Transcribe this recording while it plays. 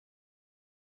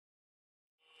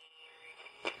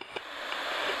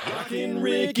Rockin'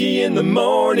 Ricky in the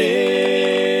morning.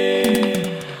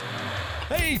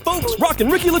 Hey folks, Rockin'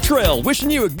 Ricky Luttrell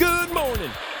wishing you a good morning.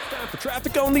 It's time for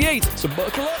traffic on the 8th, so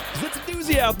buckle up, 'cause it's a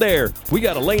doozy out there. We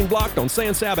got a lane blocked on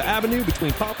San Saba Avenue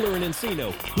between Poplar and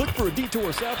Encino. Look for a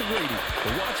detour south of Grady,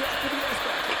 but watch out for the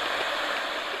asphalt.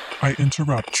 I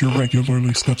interrupt your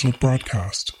regularly scheduled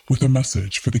broadcast with a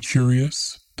message for the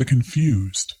curious, the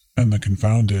confused, and the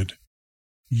confounded.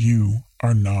 You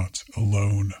are not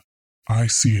alone. I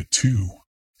see it too.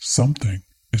 Something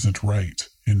isn't right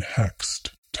in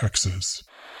Hext, Texas.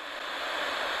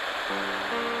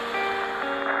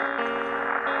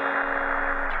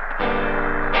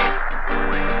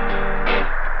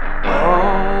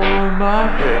 All my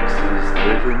hexes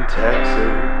live in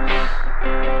Texas,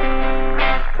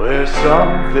 where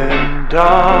something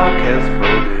dark has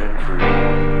broken free.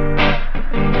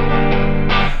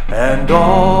 And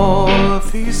all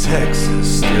of these hexes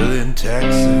still in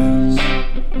Texas.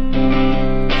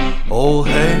 Old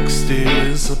Hext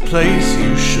is a place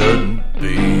you shouldn't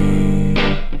be.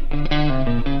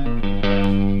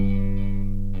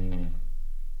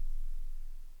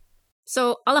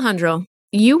 So, Alejandro,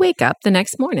 you wake up the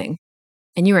next morning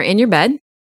and you are in your bed.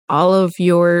 All of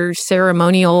your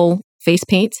ceremonial face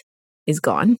paint is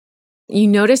gone. You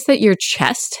notice that your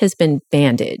chest has been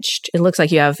bandaged. It looks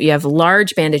like you have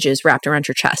large bandages wrapped around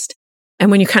your chest. And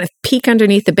when you kind of peek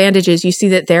underneath the bandages, you see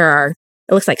that there are,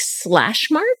 it looks like slash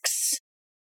marks.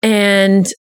 And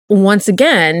once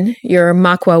again, your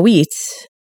makwawit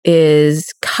is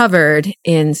covered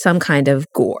in some kind of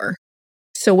gore.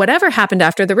 So whatever happened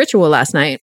after the ritual last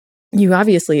night, you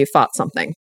obviously fought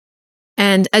something.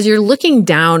 And as you're looking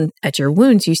down at your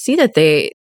wounds, you see that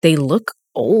they look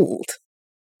old,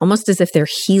 almost as if they're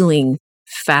healing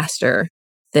faster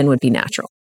than would be natural.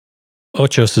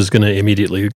 Ochos is going to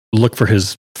immediately look for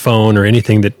his phone or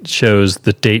anything that shows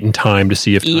the date and time to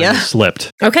see if time has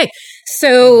slipped. Okay.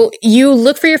 So you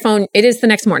look for your phone. It is the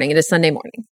next morning. It is Sunday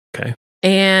morning. Okay.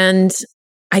 And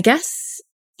I guess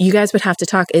you guys would have to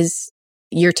talk. Is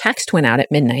your text went out at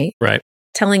midnight. Right.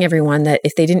 Telling everyone that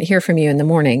if they didn't hear from you in the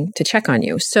morning to check on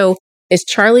you. So is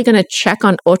Charlie going to check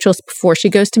on Ochos before she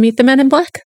goes to meet the men in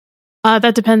black?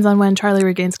 That depends on when Charlie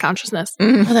regains consciousness.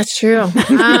 Oh, that's true.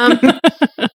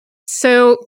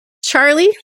 So,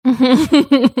 Charlie,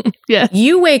 yeah,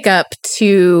 you wake up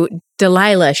to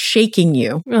Delilah shaking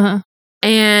you.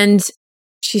 And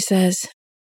she says,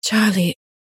 Charlie,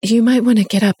 you might want to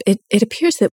get up. It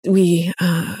appears that we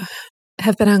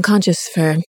have been unconscious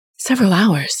for several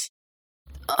hours.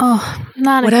 Oh,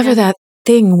 not whatever again. That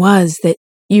thing was that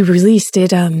you released,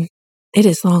 it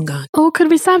is long gone. Oh, could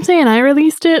we stop saying I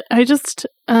released it? I just,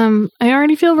 I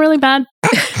already feel really bad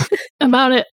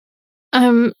about it.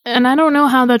 And I don't know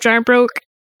how the jar broke.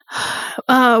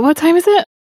 What time is it?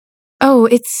 Oh,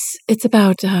 it's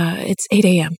about, it's 8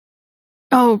 a.m.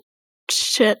 Oh,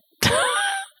 shit.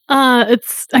 I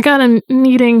got a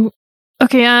meeting.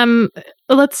 Okay,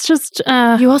 let's just,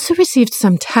 You also received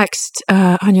some text,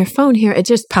 on your phone here. It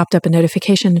just popped up a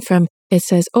notification from, it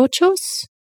says, Ochos.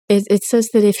 It says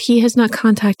that if he has not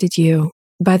contacted you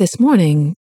by this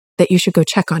morning, that you should go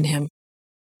check on him.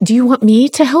 Do you want me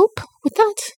to help with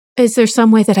that? Is there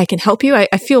some way that I can help you?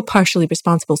 I feel partially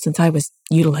responsible since I was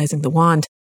utilizing the wand.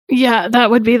 Yeah,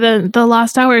 that would be the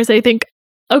lost hours, I think.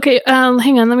 Okay,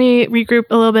 hang on, let me regroup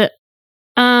a little bit.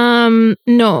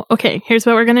 No, okay, here's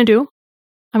what we're going to do.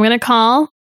 I'm going to call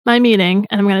my meeting,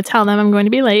 and I'm going to tell them I'm going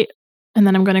to be late, and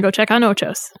then I'm going to go check on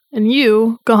Ochos. And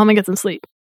you go home and get some sleep.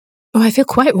 Oh, I feel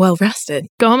quite well rested.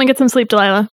 Go home and get some sleep,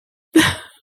 Delilah.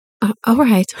 All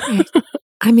right.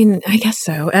 I mean, I guess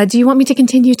so. Do you want me to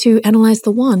continue to analyze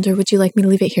the wand, or would you like me to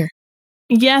leave it here?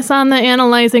 Yes on the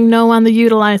analyzing, no on the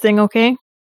utilizing, okay?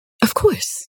 Of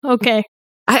course. Okay.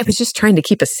 I was just trying to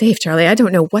keep us safe, Charlie. I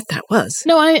don't know what that was.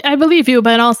 No, I believe you,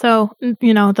 but also,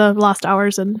 you know, the lost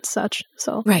hours and such,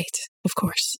 so. Right, of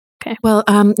course. Okay. Well,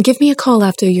 give me a call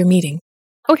after your meeting.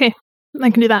 Okay, I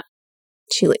can do that.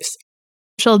 She leaves.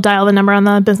 She'll dial the number on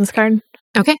the business card.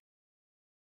 Okay.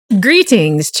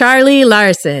 Greetings, Charlie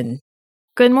Larson.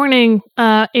 Good morning,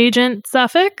 Agent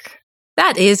Suffolk.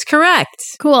 That is correct.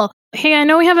 Cool. Hey, I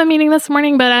know we have a meeting this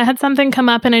morning, but I had something come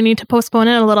up and I need to postpone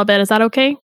it a little bit. Is that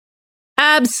okay?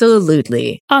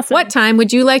 Absolutely. Awesome. What time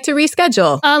would you like to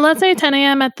reschedule? Let's say 10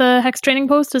 a.m. at the Hex Training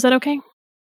Post. Is that okay?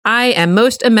 I am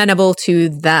most amenable to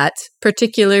that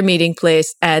particular meeting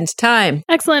place and time.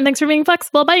 Excellent. Thanks for being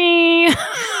flexible. Bye.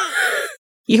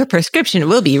 Your prescription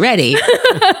will be ready.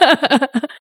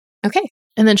 Okay.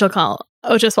 And then she'll call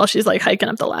just while she's like hiking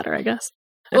up the ladder, I guess.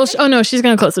 Well, oh no, she's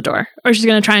going to close the door, or she's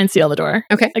going to try and seal the door.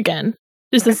 Okay. Again.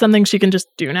 Is this something she can just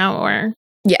do now, or?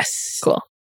 Yes. Cool.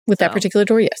 With that particular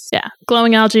door, yes. Yeah.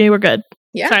 Glowing algae, we're good.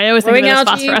 Yeah. Sorry, I was thinking of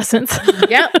phosphorescence.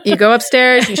 Yeah. You go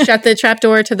upstairs, you shut the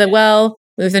trapdoor to the well,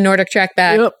 move the Nordic track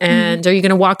back, and are you going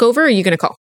to walk over or are you going to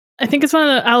call? I think it's one of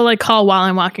the, I'll like call while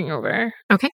I'm walking over.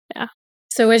 Okay. Yeah.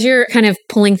 So as you're kind of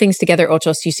pulling things together,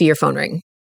 Ochos, you see your phone ring.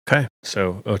 Okay.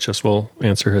 So Ochos will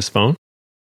answer his phone.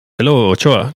 Hello,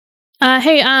 Ochoa.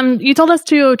 Hey, you told us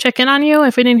to check in on you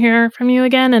if we didn't hear from you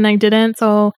again, and I didn't,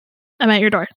 so I'm at your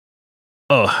door.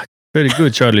 Oh, very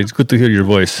good, Charlie. It's good to hear your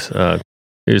voice.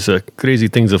 There's crazy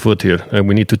things afoot here, and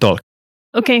we need to talk.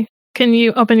 Okay. Can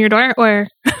you open your door, or?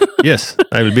 Yes,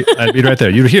 I'll be right there.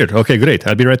 You're here. Okay, great.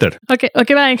 I'll be right there. Okay,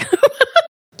 bye.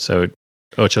 So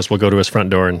Ochos will go to his front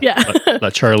door and Yeah.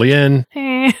 let Charlie in.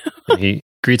 Hey. And he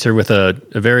greets her with a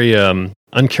very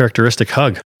uncharacteristic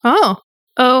hug.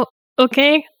 Oh,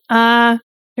 okay.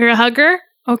 You're a hugger?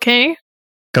 Okay.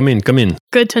 Come in.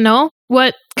 Good to know.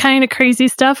 What kind of crazy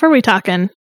stuff are we talking?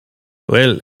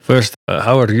 Well, first,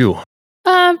 how are you?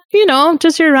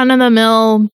 Just your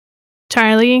run-of-the-mill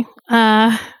Charlie.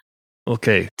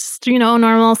 Okay. Just,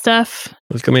 normal stuff.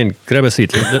 Well, come in. Grab a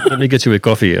seat. Let me get you a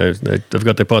coffee. I've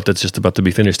got the pot that's just about to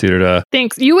be finished here.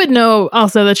 Thanks. You would know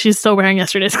also that she's still wearing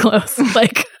yesterday's clothes.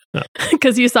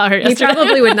 Because you saw her yesterday. You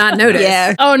probably would not notice.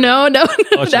 Yeah. Oh, no.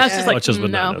 Ochos, That's just like, Ochos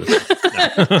would no. not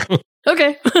notice. No.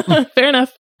 Okay. Fair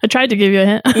enough. I tried to give you a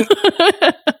hint.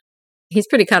 He's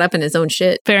pretty caught up in his own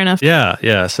shit. Fair enough.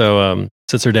 Yeah. So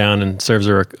sits her down and serves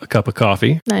her a cup of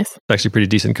coffee. Nice. It's actually pretty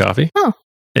decent coffee. Oh.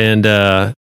 And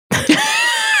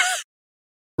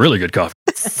really good coffee.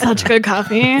 Such good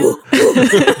coffee.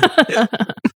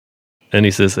 And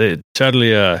he says, "Hey,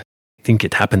 Charlie, I think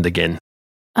it happened again.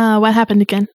 What happened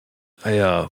again?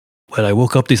 I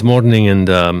woke up this morning and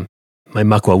my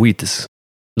makwawit is,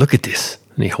 look at this."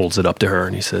 And he holds it up to her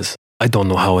and he says, "I don't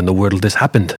know how in the world this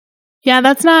happened." Yeah,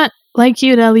 that's not like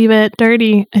you to leave it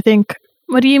dirty, I think.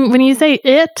 When you say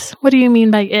it, what do you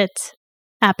mean by it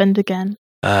happened again?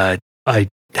 I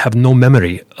have no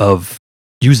memory of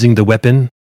using the weapon.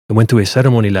 I went to a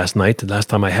ceremony last night. The last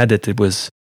time I had it, it was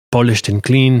polished and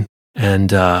clean,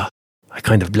 and I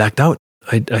kind of blacked out.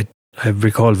 I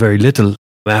recall very little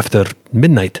after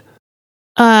midnight.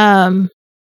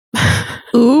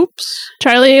 Oops.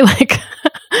 Charlie,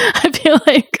 I feel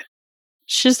like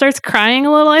she starts crying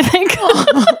a little, I think.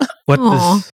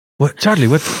 What, Charlie,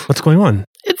 what's going on?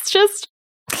 It's just,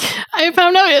 I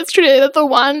found out yesterday that the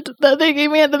wand that they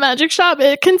gave me at the magic shop,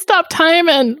 it can stop time,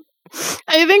 and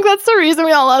I think that's the reason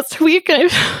we all lost a week, and I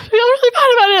feel really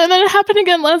bad about it, and then it happened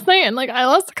again last night, and I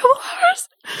lost a couple hours,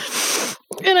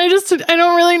 and I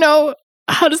don't really know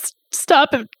how to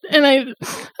stop it, and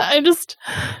I'm just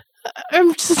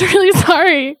really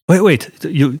sorry. Wait,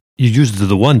 you used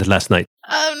the wand last night?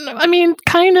 I mean,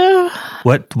 kind of.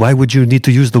 What? Why would you need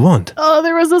to use the wand? Oh,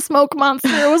 there was a smoke monster.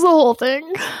 It was a whole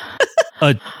thing.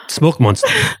 A smoke monster?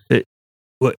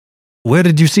 Where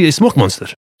did you see a smoke monster?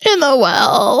 In the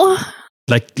well.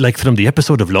 Like from the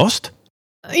episode of Lost?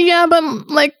 Yeah, but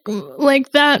like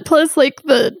that plus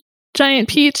the giant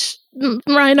peach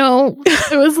rhino.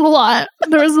 It was a lot.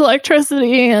 There was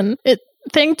electricity, and it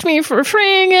thanked me for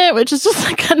freeing it, which is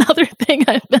just another thing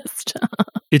I missed.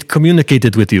 It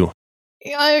communicated with you.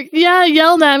 Yeah,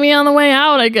 yelled at me on the way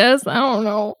out, I guess. I don't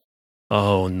know.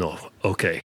 Oh, no.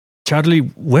 Okay. Charlie,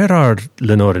 where are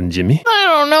Lenore and Jimmy? I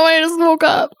don't know. I just woke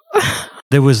up.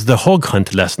 There was the hog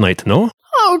hunt last night, no?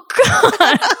 Oh, God.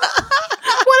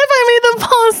 What if I made them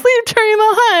fall asleep during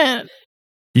the hunt?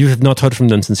 You have not heard from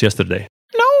them since yesterday.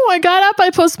 No, I got up. I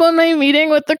postponed my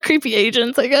meeting with the creepy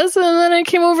agents, I guess. And then I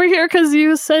came over here because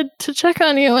you said to check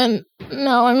on you. And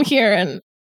now I'm here. And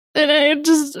I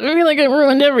feel like I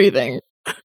ruined everything.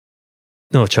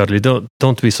 No, Charlie,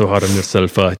 don't be so hard on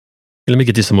yourself. Let me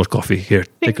get you some more coffee. Here,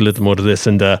 take a little more of this.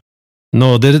 And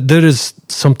no, there is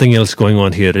something else going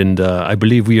on here. And I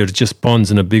believe we are just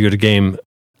pawns in a bigger game.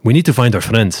 We need to find our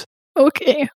friends.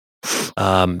 Okay.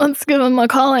 Let's give them a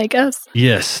call, I guess.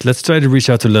 Yes, let's try to reach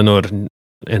out to Lenore,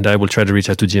 and I will try to reach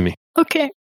out to Jimmy.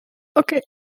 Okay.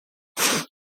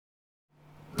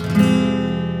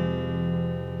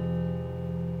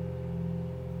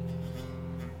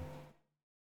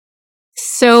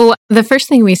 So the first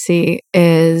thing we see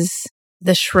is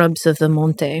the shrubs of the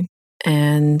Monte.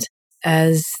 And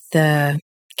as the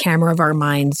camera of our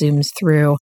mind zooms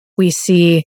through, we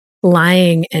see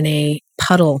lying in a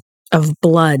puddle of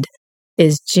blood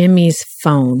is Jimmy's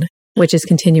phone, which is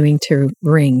continuing to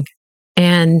ring.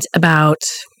 And about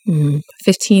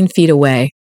 15 feet away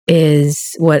is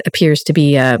what appears to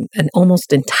be an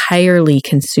almost entirely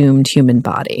consumed human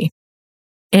body.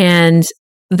 And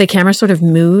the camera sort of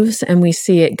moves and we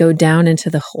see it go down into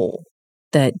the hole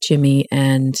that Jimmy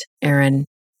and Aaron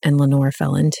and Lenore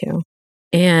fell into.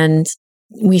 And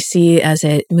we see as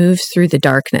it moves through the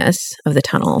darkness of the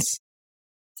tunnels,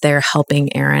 they're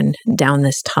helping Aaron down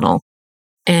this tunnel.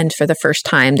 And for the first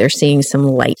time, they're seeing some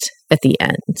light at the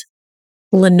end.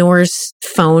 Lenore's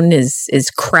phone is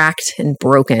cracked and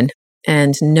broken,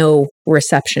 and no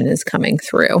reception is coming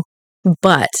through.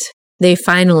 But they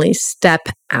finally step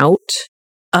out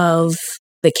of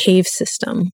the cave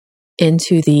system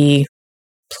into the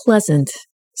pleasant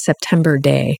September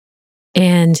day,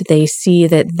 and they see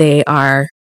that they are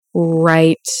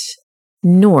right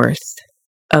north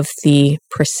of the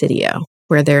Presidio,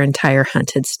 where their entire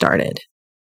hunt had started.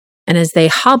 And as they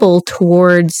hobble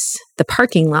towards the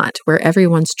parking lot where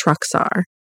everyone's trucks are,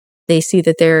 they see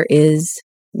that there is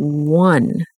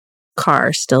one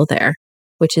car still there,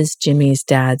 which is Jimmy's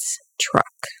dad's truck.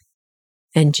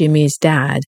 And Jimmy's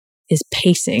dad is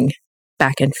pacing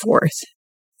back and forth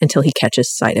until he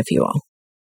catches sight of you all.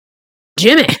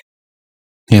 Jimmy!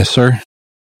 Yes, sir.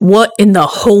 What in the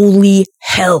holy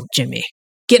hell, Jimmy?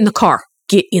 Get in the car.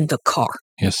 Get in the car.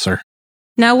 Yes, sir.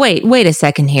 Now, wait a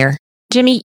second here.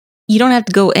 Jimmy, you don't have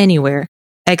to go anywhere,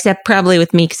 except probably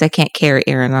with me because I can't carry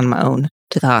Aaron on my own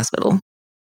to the hospital.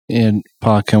 And,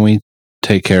 Pa, can we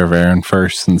take care of Aaron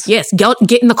first? Since Yes,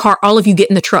 get in the car. All of you get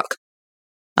in the truck.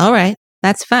 All right,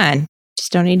 that's fine.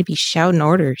 Just don't need to be shouting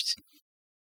orders.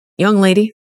 Young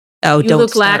lady, Oh, you don't look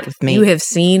start like with me. you have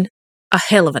seen a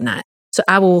hell of a night. So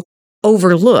I will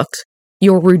overlook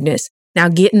your rudeness. Now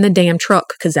get in the damn truck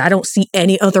because I don't see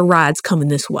any other rides coming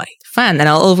this way. Fine, then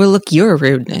I'll overlook your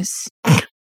rudeness.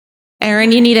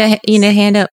 Aaron, you need a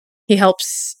hand up. He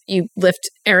helps you lift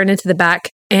Aaron into the back.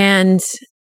 And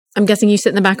I'm guessing you sit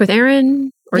in the back with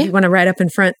Aaron? Or do Yeah. you want to ride up in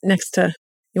front next to,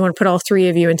 you want to put all three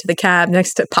of you into the cab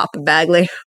next to Papa Bagley?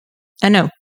 I know.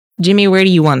 Jimmy, where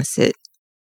do you want to sit?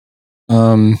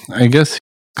 I guess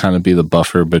kind of be the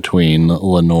buffer between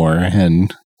Lenore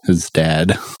and his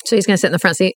dad. So he's going to sit in the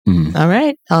front seat. Mm. All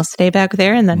right, I'll stay back with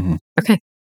Aaron then. Mhm.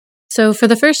 So for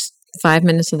the first 5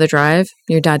 minutes of the drive,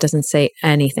 your dad doesn't say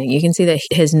anything. You can see that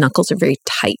his knuckles are very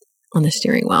tight on the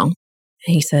steering wheel. And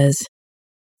he says,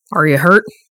 "Are you hurt?"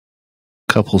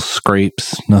 Couple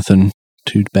scrapes, nothing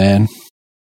too bad.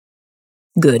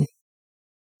 Good.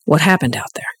 What happened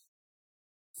out there?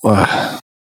 I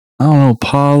don't know,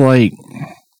 Pa, like,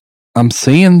 I'm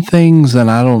seeing things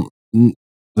and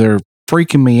they're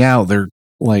freaking me out. They're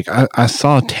like, I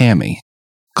saw Tammy,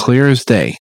 clear as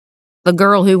day. The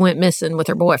girl who went missing with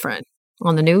her boyfriend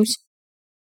on the news?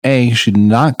 A, she did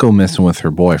not go missing with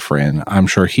her boyfriend. I'm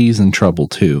sure he's in trouble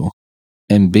too.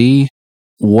 And B,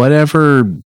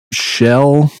 whatever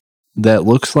shell that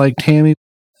looks like Tammy,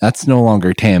 that's no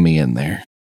longer Tammy in there.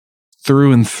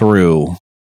 Through and through,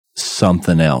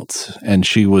 something else. And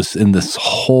she was in this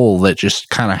hole that just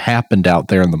kind of happened out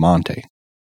there in the Monte.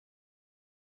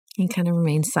 He kind of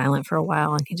remains silent for a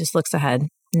while and he just looks ahead.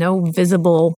 No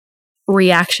visible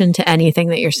reaction to anything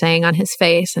that you're saying on his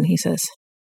face. And he says,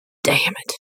 "Damn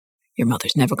it. Your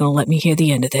mother's never going to let me hear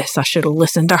the end of this. I should have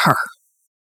listened to her."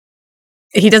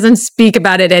 He doesn't speak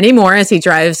about it anymore as he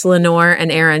drives Lenore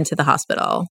and Aaron to the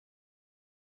hospital.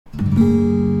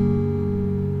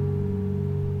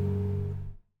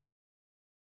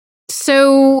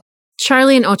 So,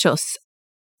 Charlie and Ochos,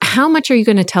 how much are you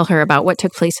going to tell her about what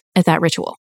took place at that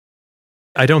ritual?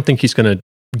 I don't think he's going to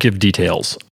give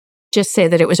details. Just say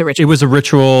that it was a It ritual. was a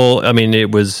ritual. I mean,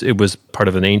 it was part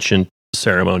of an ancient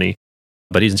ceremony,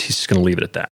 but he's just going to leave it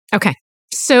at that. Okay.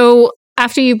 So,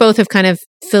 after you both have kind of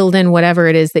filled in whatever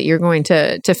it is that you're going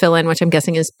to fill in, which I'm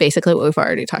guessing is basically what we've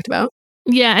already talked about.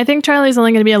 Yeah, I think Charlie's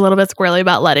only going to be a little bit squirrely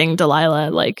about letting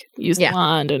Delilah use Yeah. the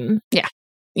wand. And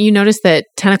You notice that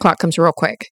 10 o'clock comes real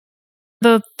quick.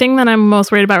 the thing that I'm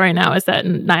most worried about right now is that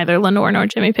neither Lenore nor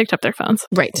Jimmy picked up their phones.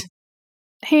 Right.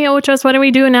 Hey, Ochos, what do we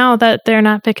do now that they're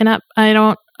not picking up? I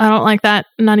don't like that,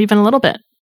 not even a little bit.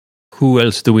 Who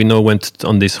else do we know went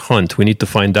on this hunt? We need to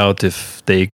find out if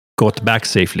they got back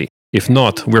safely. If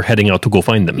not, we're heading out to go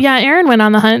find them. Yeah, Aaron went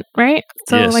on the hunt, right?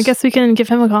 So Yes. I guess we can give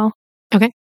him a call.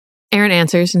 Aaron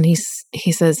answers and he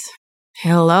says,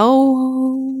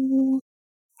 "Hello?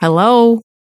 Hello?"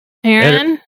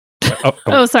 Aaron?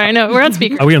 Oh, sorry. No, we're on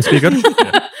speaker. Are we on speaker?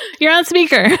 Yeah. You're on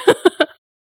speaker.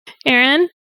 Aaron,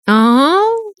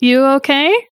 Uh-huh. you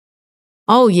okay?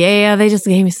 Oh, yeah, they just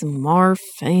gave me some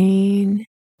morphine.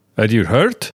 Are you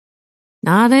hurt?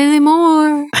 Not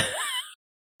anymore.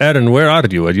 Aaron, where are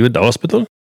you? Are you at the hospital?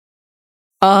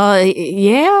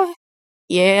 Yeah.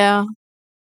 Yeah.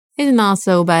 It's not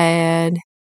so bad.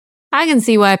 I can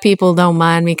see why people don't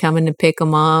mind me coming to pick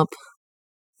them up.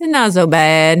 It's not so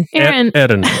bad. Aaron,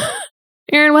 Aaron.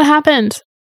 Aaron, what happened?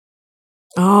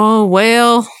 Oh,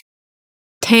 well,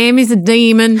 Tammy's a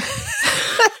demon.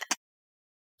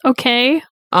 Okay.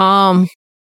 I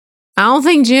don't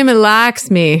think Jimmy likes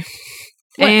me.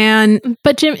 What? And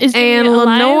But Jim is Jimmy and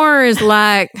alive? Lenore is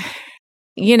like,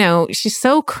 she's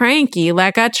so cranky.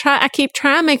 Like I keep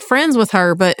trying to make friends with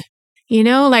her, but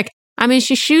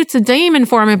she shoots a demon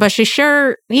for me, but she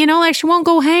sure, she won't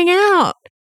go hang out.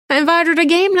 I invite her to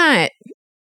game night.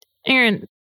 Aaron,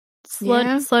 slow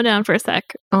down for a sec.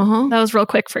 Uh-huh. That was real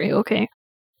quick for you. Okay.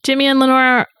 Jimmy and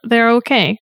Lenore, they're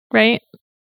okay, right?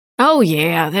 Oh,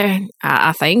 yeah.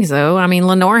 I think so. I mean,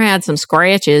 Lenore had some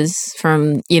scratches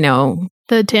from,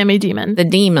 The Tammy demon. the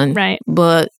demon. Right.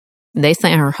 But they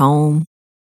sent her home.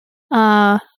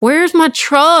 Where's my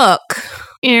truck?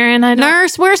 Aaron, I don't...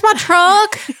 Nurse, where's my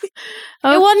truck?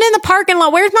 Oh. It wasn't in the parking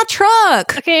lot. Where's my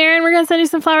truck? Okay, Aaron, we're going to send you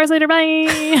some flowers later.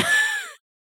 Bye.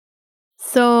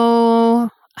 So,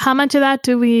 how much of that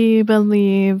do we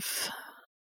believe?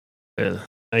 Well,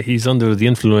 he's under the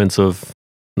influence of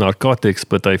narcotics,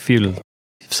 but I feel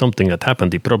if something had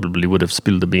happened, he probably would have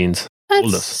spilled the beans.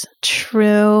 Told us. That's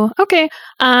true. Okay.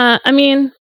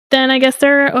 Then I guess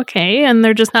they're okay, and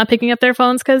they're just not picking up their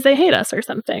phones because they hate us or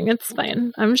something. It's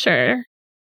fine, I'm sure.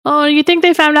 Oh, you think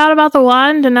they found out about the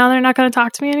wand and now they're not going to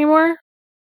talk to me anymore?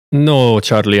 No,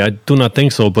 Charlie, I do not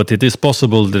think so, but it is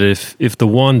possible that if the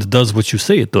wand does what you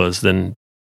say it does, then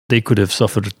they could have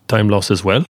suffered time loss as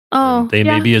well. Oh, They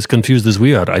may be as confused as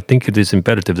we are. I think it is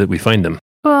imperative that we find them.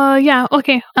 Yeah,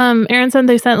 okay. Aaron said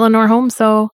they sent Lenore home,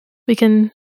 so we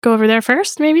can go over there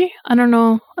first, maybe? I don't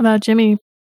know about Jimmy.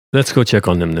 Let's go check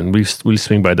on them then. We'll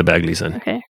swing by the Bagleys then.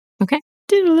 Okay. Okay.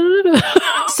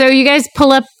 So you guys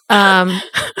pull up.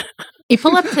 You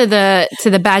pull up to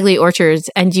the Bagley Orchards,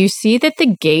 and you see that the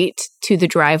gate to the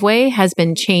driveway has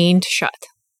been chained shut,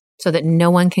 so that no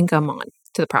one can come on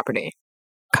to the property.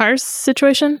 Cars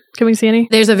situation? Can we see any?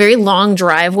 There's a very long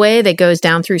driveway that goes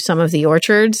down through some of the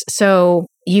orchards, so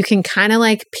you can kind of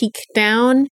like peek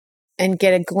down and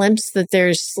get a glimpse that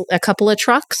there's a couple of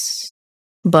trucks,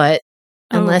 but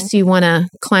unless you want to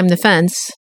climb the fence.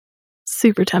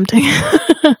 Super tempting.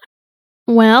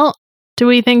 Well, do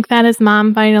we think that his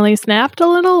mom finally snapped a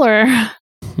little, or... I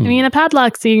mean, a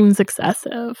padlock seems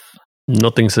excessive.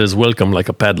 Nothing says welcome like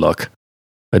a padlock.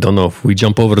 I don't know. If we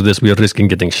jump over this, we are risking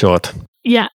getting shot.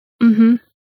 Yeah. Mm-hmm.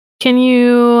 Can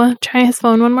you try his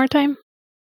phone one more time?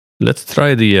 Let's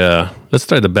try the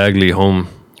Bagley home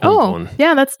phone.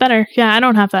 Yeah, that's better. Yeah, I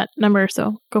don't have that number,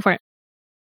 so go for it.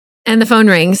 And the phone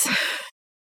rings.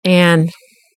 And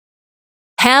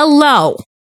hello.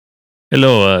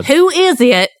 Hello. Who is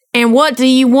it and what do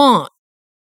you want?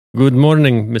 Good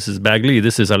morning, Mrs. Bagley.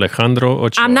 This is Alejandro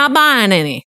Ochoa. I'm not buying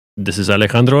any. This is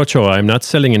Alejandro Ochoa. I'm not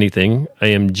selling anything. I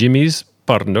am Jimmy's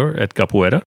partner at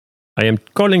Capoeira. I am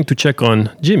calling to check on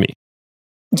Jimmy.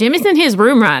 Jimmy's in his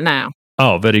room right now.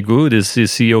 Oh, very good. Is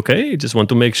he okay? Just want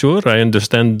to make sure. I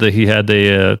understand that he had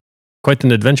quite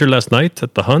an adventure last night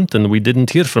at the hunt, and we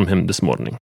didn't hear from him this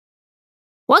morning.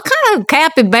 What kind of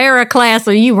capybara class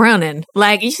are you running?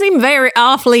 Like, you seem very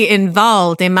awfully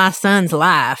involved in my son's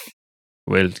life.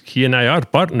 Well, he and I are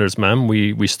partners, ma'am.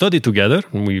 We study together,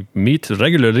 and we meet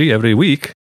regularly every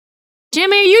week.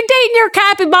 Jimmy, are you dating your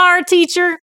capybara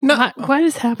teacher? No. What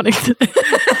is happening today?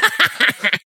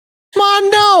 Ma,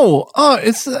 no. Oh,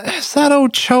 is that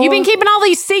Ochoa? You been keeping all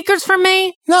these secrets from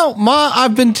me? No, Ma,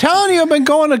 I've been telling you I've been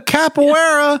going to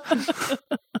Capoeira.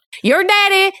 Your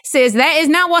daddy says that is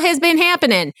not what has been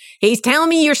happening. He's telling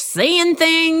me you're seeing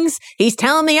things. He's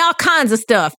telling me all kinds of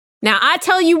stuff. Now, I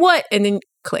tell you what, and then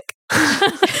click.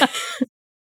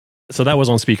 So that was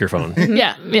on speakerphone.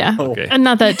 Yeah. Okay. And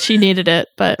not that she needed it,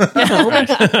 but...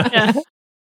 Yeah.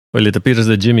 Well, it appears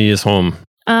that Jimmy is home.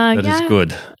 That is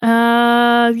good.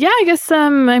 I guess,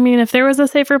 if there was a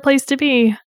safer place to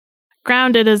be,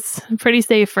 grounded is pretty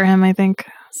safe for him, I think.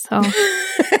 So...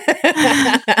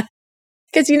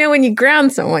 Because, when you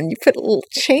ground someone, you put a little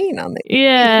chain on it.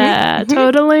 Yeah,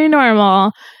 totally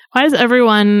normal. Why does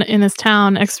everyone in this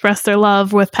town express their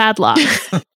love with padlocks?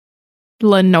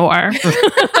 Lenore.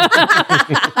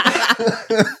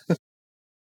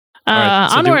 Right,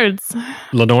 so onwards.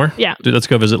 Lenore? Yeah. Let's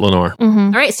go visit Lenore. Mm-hmm.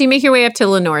 All right, so you make your way up to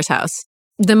Lenore's house.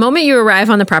 The moment you arrive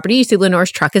on the property, you see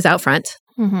Lenore's truck is out front.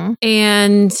 Mm-hmm.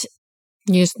 And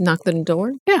you just knock on the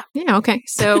door? Yeah. Yeah, okay.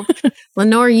 So,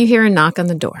 Lenore, you hear a knock on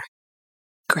the door.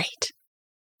 Great.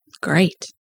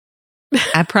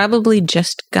 I probably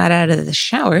just got out of the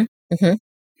shower. Mm-hmm.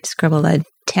 Scrabble that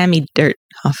Tammy dirt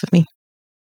off of me.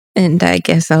 And I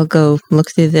guess I'll go look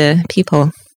through the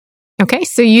peephole. Okay,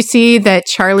 so you see that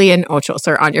Charlie and Ochos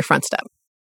are on your front step.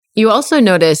 You also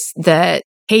notice that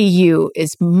Hey You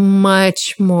is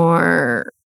much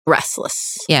more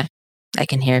restless. Yeah, I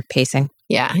can hear it pacing.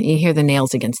 Yeah, you hear the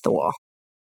nails against the wall.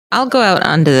 I'll go out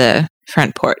onto the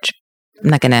front porch. I'm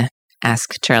not going to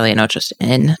ask Charlie and Ochos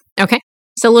in. Okay.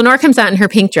 So Lenore comes out in her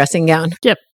pink dressing gown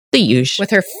The usual.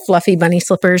 with her fluffy bunny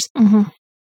slippers. Mm-hmm.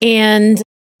 And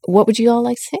what would you all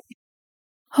like to say?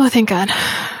 Oh, thank God.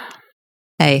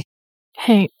 Hey.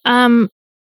 Hey,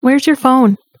 where's your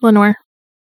phone, Lenore?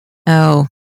 Oh,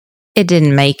 it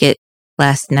didn't make it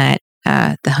last night.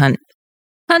 The hunt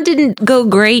didn't go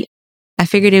great. I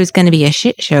figured it was going to be a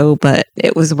shit show, but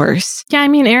it was worse. Yeah, I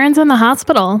mean, Aaron's in the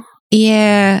hospital.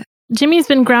 Yeah, Jimmy's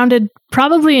been grounded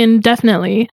probably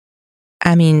indefinitely.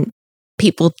 I mean,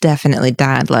 people definitely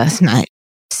died last night.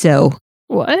 So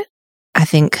What? I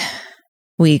think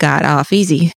we got off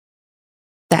easy.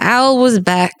 The owl was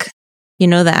back. You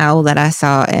know, the owl that I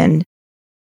saw, and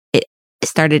it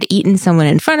started eating someone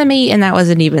in front of me, and that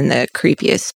wasn't even the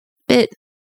creepiest bit.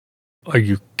 Are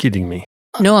you kidding me?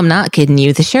 No, I'm not kidding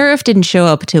you. The sheriff didn't show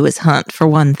up to his hunt, for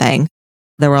one thing.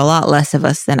 There were a lot less of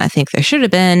us than I think there should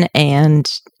have been, and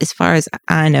as far as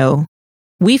I know,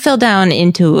 we fell down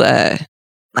into a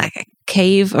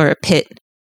cave or a pit.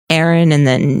 Aaron, and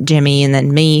then Jimmy, and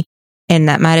then me, and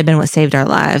that might have been what saved our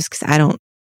lives, because I don't...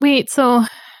 Wait, so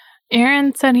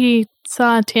Aaron said he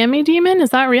saw a Tammy demon?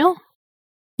 Is that real?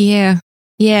 Yeah,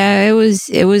 it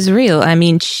was real. I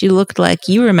mean, she looked like,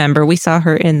 you remember, we saw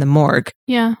her in the morgue.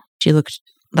 Yeah. She looked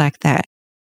like that.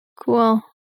 Cool.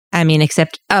 I mean,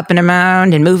 except up and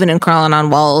around and moving and crawling on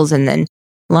walls and then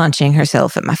launching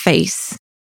herself at my face.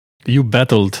 You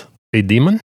battled a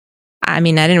demon? I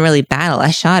mean, I didn't really battle. I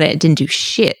shot it. It didn't do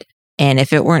shit. And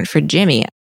if it weren't for Jimmy,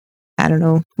 I don't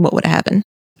know what would happen.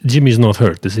 Jimmy's not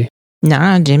hurt, is he?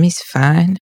 Nah, Jimmy's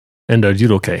fine. And are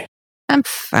you okay? I'm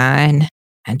fine.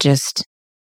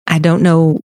 I don't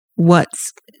know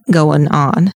what's going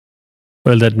on.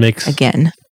 Well, that makes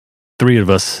Again. 3 of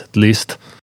us, at least.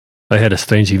 I had a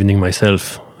strange evening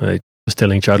myself. I was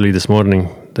telling Charlie this morning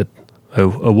that I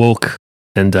awoke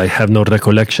and I have no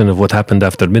recollection of what happened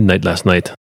after midnight last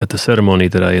night at the ceremony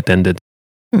that I attended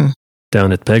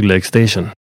down at Peg Leg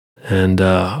Station. And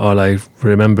all I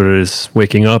remember is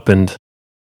waking up and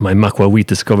my makwa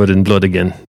wheat is covered in blood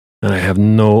again. And I have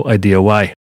no idea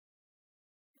why.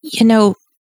 You know,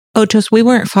 Ochos, we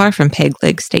weren't far from Peg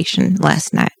Leg Station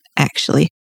last night, actually.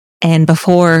 And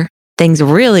before things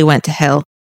really went to hell,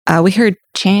 we heard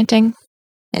chanting.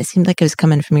 It seemed like it was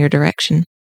coming from your direction.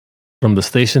 From the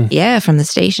station? Yeah, from the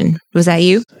station. Was that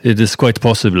you? It is quite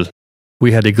possible.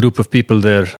 We had a group of people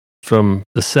there from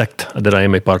the sect that I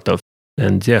am a part of.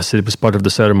 And yes, it was part of the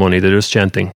ceremony. There is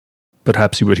chanting.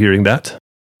 Perhaps you were hearing that?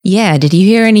 Yeah, did you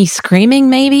hear any screaming,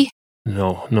 maybe?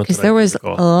 No, not Because that I there was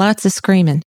recall. lots of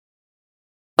screaming.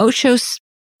 Ochos,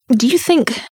 do you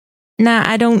think... Nah,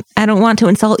 I don't want to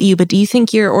insult you, but do you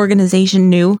think your organization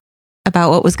knew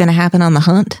about what was going to happen on the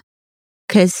hunt?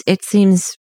 Because it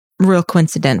seems real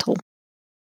coincidental.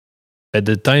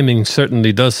 The timing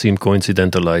certainly does seem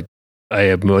coincidental. I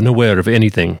am unaware of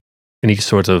anything, any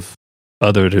sort of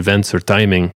other events or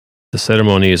timing. The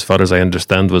ceremony, as far as I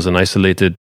understand, was an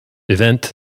isolated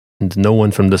event, and no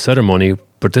one from the ceremony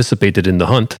participated in the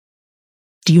hunt.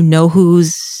 Do you know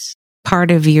who's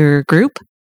part of your group?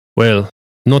 Well,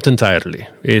 not entirely.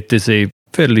 It is a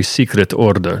fairly secret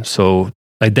order, so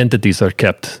identities are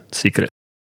kept secret.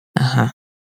 Uh-huh.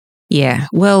 Yeah,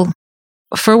 well,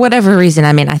 for whatever reason,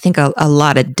 I mean, I think a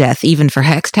lot of death, even for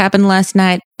Hext, happened last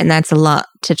night, and that's a lot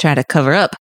to try to cover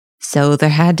up. So there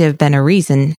had to have been a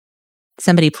reason.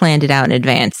 Somebody planned it out in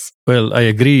advance. Well, I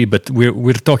agree, but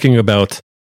we're talking about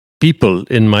people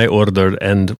in my order,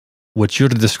 and what you're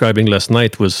describing last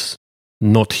night was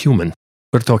not human.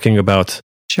 We're talking about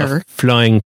a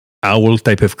flying owl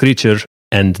type of creature,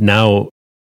 and now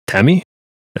Tammy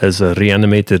as a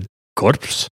reanimated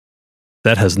corpse.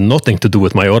 That has nothing to do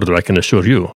with my order, I can assure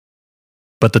you.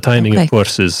 But the timing, of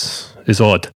course, is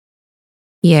odd.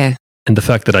 Yeah. And the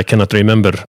fact that I cannot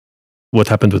remember what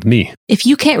happened with me. If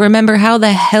you can't remember, how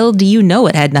the hell do you know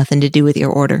it had nothing to do with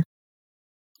your order?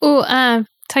 Oh,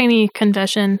 tiny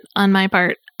confession on my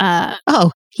part. Oh,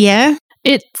 yeah?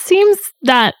 It seems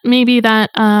that maybe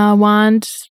that wand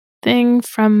thing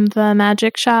from the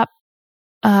magic shop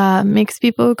makes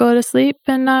people go to sleep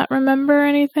and not remember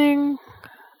anything.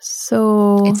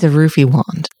 So it's a roofie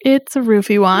wand. It's a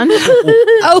roofie wand.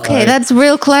 Okay, that's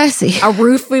real classy. A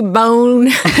roofie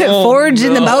bone forged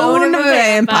in the bone of a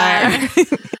vampire.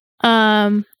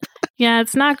 Yeah,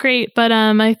 it's not great, but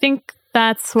I think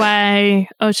that's why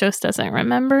Ochos doesn't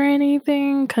remember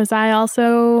anything, because I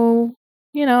also,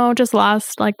 just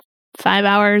lost like 5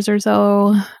 hours or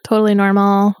so. Totally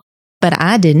normal. But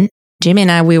I didn't. Jimmy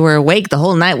and I, we were awake the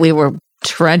whole night. We were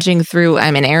trudging through.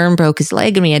 I mean, Aaron broke his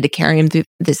leg and we had to carry him through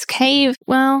this cave.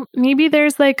 Well, maybe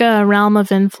there's like a realm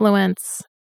of influence,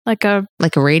 like a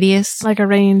radius? like a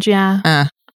range, yeah.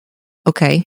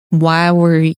 Okay. Why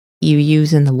were you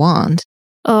using the wand?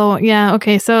 Oh, yeah.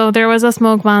 Okay, so there was a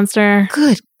smoke monster.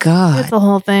 Good God. It's the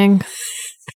whole thing.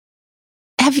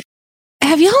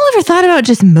 Have y'all ever thought about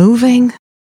just moving?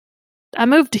 I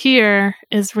moved here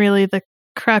is really the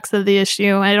crux of the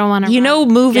issue. I don't want to.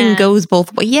 Moving goes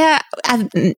both ways. Yeah. Have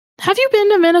you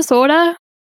been to Minnesota?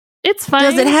 It's fine.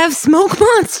 Does it have smoke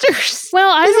monsters? Well,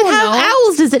 I Does don't it have know.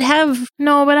 owls? Does it have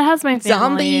No, but it has my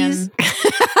family. zombies?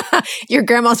 Your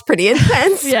grandma's pretty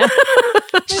intense. Yeah.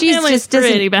 She's family's just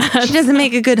pretty doesn't. bad. She doesn't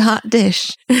make a good hot dish.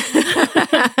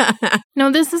 No,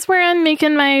 this is where I'm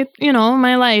making my,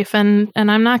 my life. And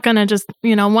I'm not going to just,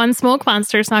 one smoke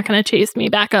monster is not going to chase me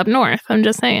back up north. I'm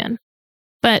just saying.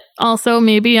 But also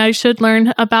maybe I should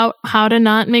learn about how to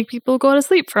not make people go to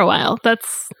sleep for a while. That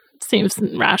seems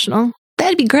rational.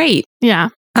 That'd be great. Yeah.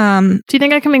 Do you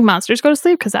think I can make monsters go to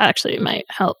sleep? Because that actually might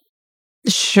help.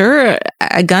 Sure.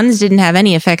 Guns didn't have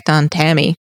any effect on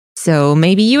Tammy. So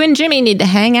maybe you and Jimmy need to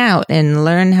hang out and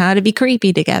learn how to be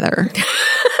creepy together.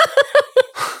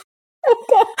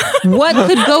 What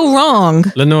could go wrong?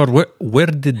 Lenore, where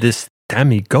did this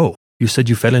Tammy go? You said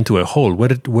you fell into a hole. Where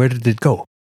did it go?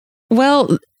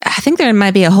 Well, I think there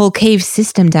might be a whole cave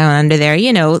system down under there.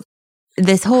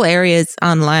 This whole area is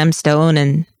on limestone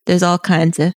and there's all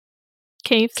kinds of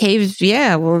Caves.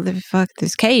 Yeah, well,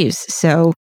 there's caves.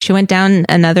 So she went down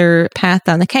another path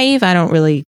on the cave. I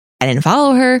didn't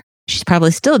follow her. She's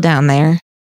probably still down there.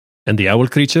 And the owl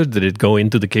creature, did it go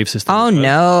into the cave system?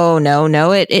 Oh,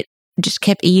 no. It just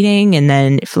kept eating and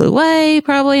then it flew away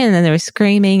probably. And then there was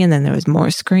screaming and then there was more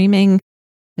screaming.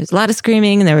 There was a lot of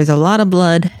screaming and there was a lot of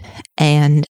blood.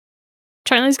 And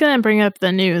Charlie's going to bring up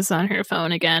the news on her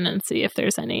phone again and see if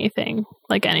there's anything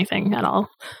at all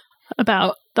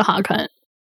about the hog hunt.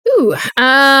 Ooh,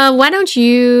 why don't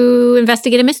you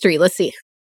investigate a mystery? Let's see.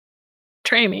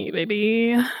 Try me,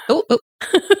 baby. Oh.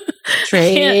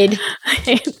 Trade. I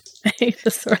hate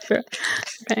the sorcerer.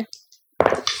 Okay.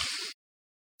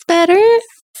 better.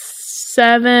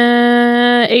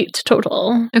 7, 8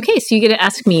 total. Okay, so you get to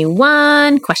ask me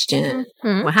one question.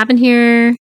 Mhm. What happened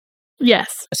here?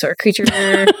 Yes. So a creature.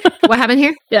 What happened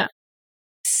here? Yeah.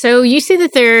 So you see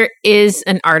that there is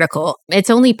an article. It's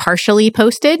only partially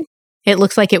posted. It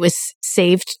looks like it was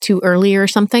saved too early or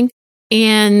something.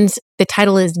 And the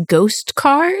title is Ghost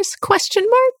Cars? ?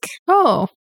 Oh,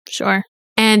 sure.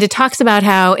 And it talks about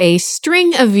how a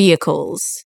string of vehicles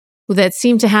that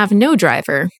seem to have no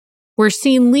driver were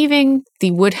seen leaving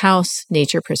the Woodhouse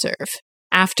Nature Preserve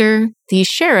after the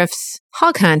sheriff's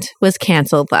hog hunt was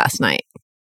canceled last night.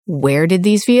 Where did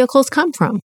these vehicles come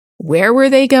from? Where were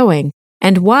they going?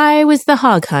 And why was the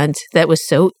hog hunt that was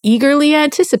so eagerly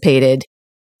anticipated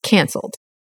canceled?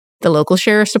 The local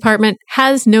sheriff's department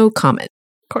has no comment.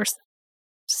 Of course.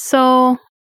 So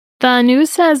the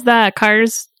news says that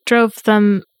cars drove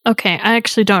them. Okay, I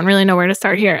actually don't really know where to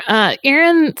start here.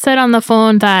 Aaron said on the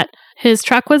phone that his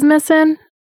truck was missing.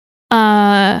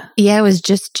 Yeah, it was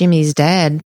just Jimmy's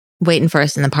dad waiting for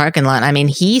us in the parking lot. I mean,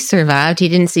 he survived. He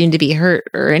didn't seem to be hurt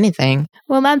or anything.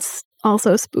 Well, that's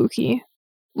also spooky.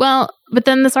 Well, but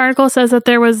then this article says that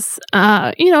there was,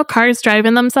 cars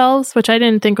driving themselves, which I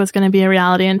didn't think was going to be a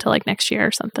reality until like next year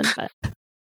or something. But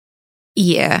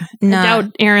yeah, I no,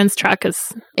 doubt Aaron's truck is.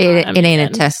 it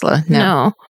ain't a Tesla.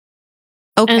 No.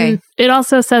 Okay, And it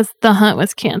also says the hunt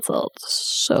was canceled.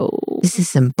 So this is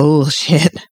some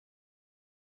bullshit.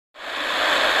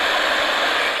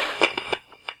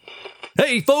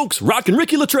 Hey folks, Rockin'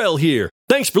 Ricky Luttrell here.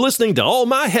 Thanks for listening to All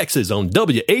My Hexes on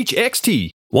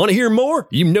WHXT. Want to hear more?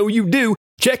 You know you do.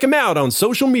 Check them out on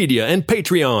social media and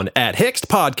Patreon at Hexed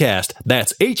Podcast.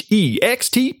 That's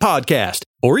HEXT Podcast.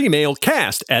 Or email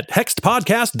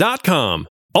cast@hexedpodcast.com.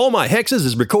 All My Hexes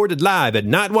is recorded live at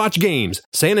Nightwatch Games,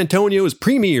 San Antonio's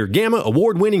premier Gamma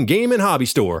award-winning game and hobby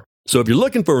store. So if you're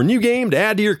looking for a new game to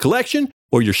add to your collection,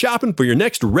 or you're shopping for your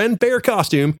next Ren Fair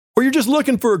costume, or you're just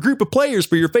looking for a group of players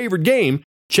for your favorite game,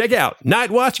 check out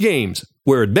Nightwatch Games,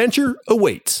 where adventure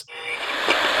awaits.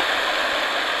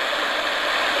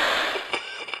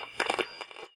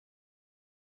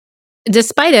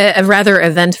 Despite a rather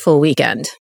eventful weekend,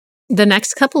 the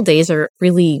next couple days are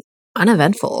really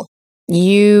uneventful.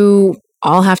 You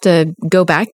all have to go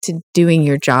back to doing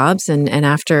your jobs, and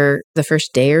after the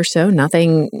first day or so,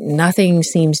 nothing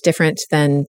seems different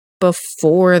than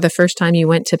before the first time you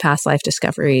went to Past Life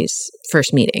Discovery's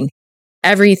first meeting.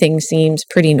 Everything seems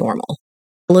pretty normal.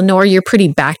 Lenore, you're pretty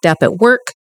backed up at work.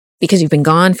 because you've been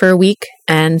gone for a week.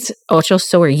 And Ocho,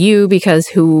 so are you, because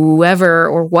whoever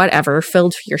or whatever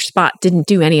filled your spot didn't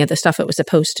do any of the stuff it was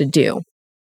supposed to do.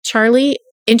 Charlie,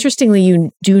 interestingly, you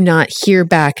do not hear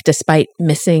back despite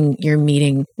missing your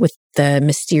meeting with the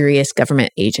mysterious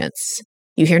government agents.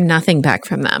 You hear nothing back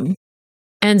from them.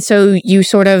 And so you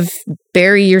sort of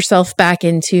bury yourself back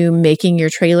into making your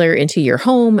trailer into your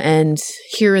home and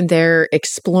here and there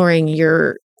exploring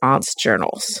your aunt's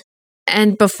journals.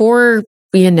 And before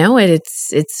you know it,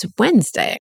 it's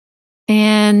Wednesday.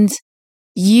 And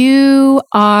you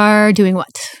are doing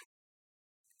what?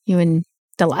 You and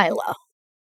Delilah.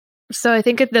 So I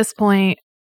think at this point,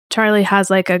 Charlie has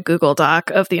like a Google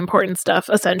Doc of the important stuff,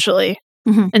 essentially.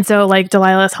 Mm-hmm. And so like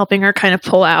Delilah's helping her kind of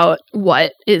pull out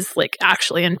what is like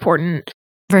actually important.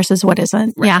 Versus what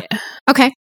isn't. Right. Yeah.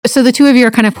 Okay. So the two of you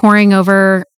are kind of poring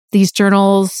over these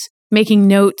journals, making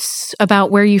notes about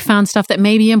where you found stuff that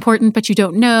may be important, but you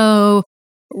don't know,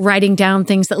 writing down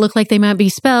things that look like they might be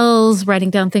spells, writing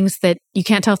down things that you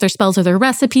can't tell if they're spells or they're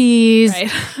recipes.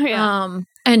 Right. Yeah.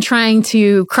 And trying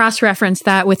to cross-reference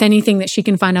that with anything that she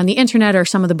can find on the internet or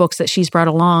some of the books that she's brought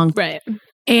along. Right.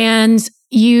 And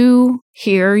you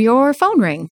hear your phone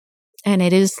ring, and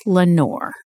it is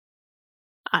Lenore.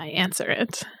 I answer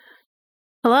it.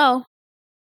 Hello?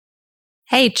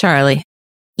 Hey, Charlie.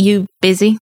 You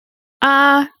busy?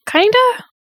 Kinda.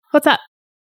 What's up?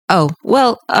 Oh,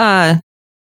 well, I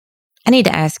need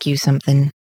to ask you something.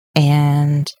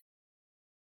 And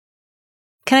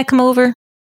can I come over?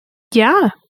 Yeah,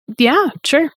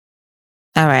 sure.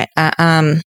 All right.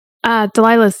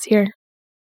 Delilah's here.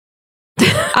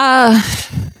 All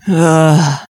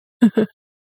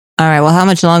right. Well, how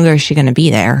much longer is she going to be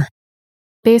there?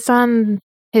 Based on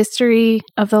history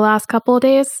of the last couple of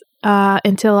days,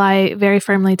 until I very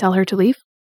firmly tell her to leave.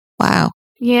 Wow.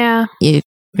 Yeah. You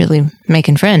really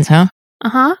making friends, huh?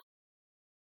 Uh-huh.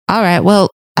 All right. Well,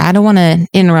 I don't want to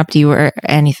interrupt you or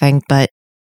anything, but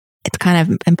it's kind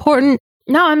of important.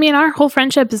 No, I mean, our whole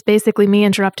friendship is basically me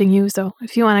interrupting you, so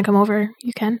if you want to come over,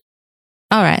 you can.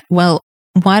 All right. Well,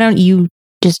 why don't you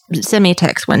just send me a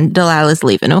text when Delilah's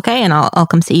leaving, okay? And I'll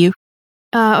come see you.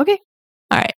 Okay.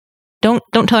 All right. Don't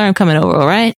tell her I'm coming over, all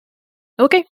right?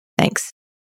 Okay. Thanks.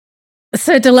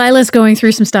 So Delilah's going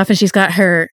through some stuff, and she's got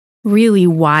her really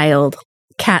wild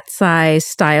cat's eye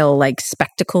style like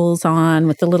spectacles on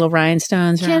with the little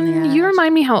rhinestones around the Can eyes. you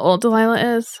remind me how old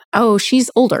Delilah is? Oh, she's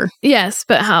older. Yes,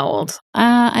 but how old?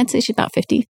 I'd say she's about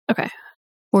 50. Okay.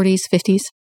 40s, 50s.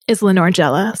 Is Lenore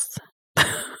jealous?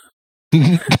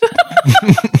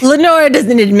 Lenore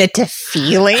doesn't admit to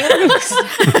feelings.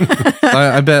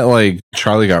 I bet like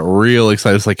Charlie got real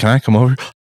excited. It's like, can I come over?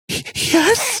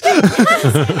 Yes.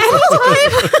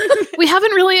 We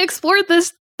haven't really explored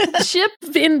this ship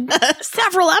in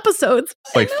several episodes.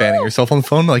 Like fanning yourself on the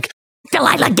phone, like,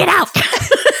 Delilah, get out.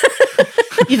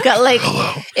 You've got like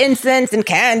incense and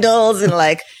candles and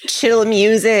like chill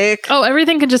music. Oh,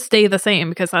 everything can just stay the same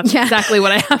because that's exactly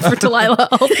what I have for Delilah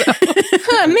also.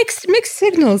 Mixed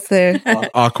signals there.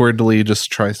 awkwardly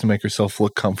just tries to make herself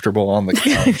look comfortable on the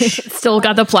couch. Still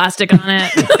got the plastic on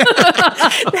it.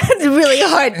 That's really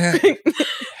hard.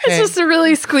 It's just a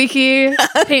really squeaky,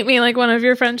 paint me like one of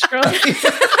your French girls.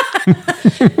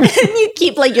 And you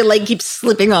keep like your leg keeps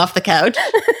slipping off the couch.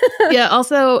 Yeah,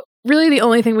 also, really the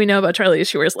only thing we know about Charlie is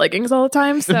she wears leggings all the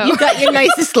time. So You got your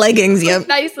nicest leggings, yep.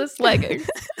 nicest leggings.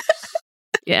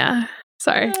 Yeah.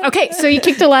 Sorry. Okay, so you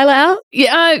kicked Delilah out?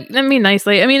 Yeah, I mean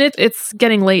nicely. I mean it's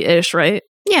getting late-ish, right?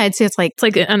 Yeah, it's like It's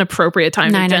like an appropriate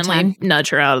time 9 to or gently 10. nudge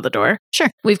her out of the door. Sure.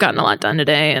 We've gotten a lot done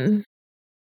today, and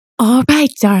all right,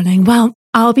 darling. Well,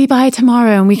 I'll be by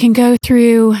tomorrow and we can go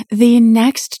through the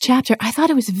next chapter. I thought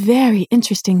it was very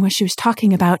interesting when she was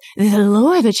talking about the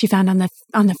lore that she found on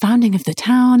the founding of the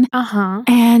town.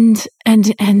 And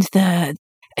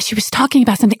she was talking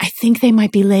about something. I think they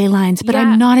might be ley lines, but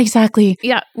I'm not exactly.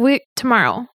 Yeah,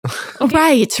 tomorrow.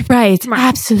 Okay. Right. Tomorrow.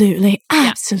 Absolutely.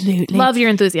 Yeah. Love your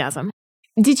enthusiasm.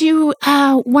 Did you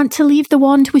want to leave the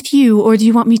wand with you, or do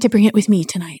you want me to bring it with me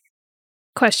tonight?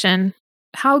 Question.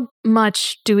 How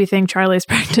much do we think Charlie's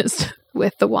practiced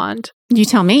with the wand? You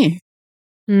tell me.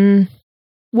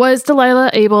 Was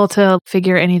Delilah able to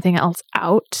figure anything else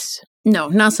out? No,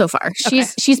 not so far.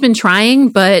 She's been trying,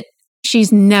 but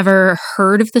she's never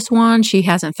heard of this wand. She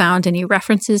hasn't found any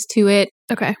references to it.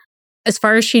 Okay. As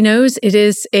far as she knows, it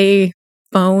is a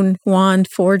bone wand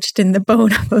forged in the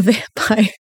bone of a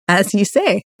vampire, as you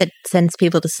say. That sends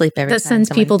people to sleep every time. That sends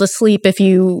people to sleep if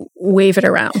you wave it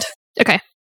around. Okay.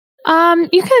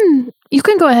 You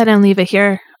can go ahead and leave it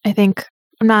here. I think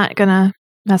I'm not gonna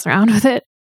mess around with it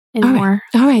anymore.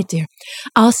 All right, dear.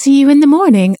 I'll see you in the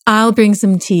morning. I'll bring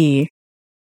some tea.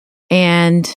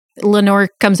 And Lenore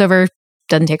comes over,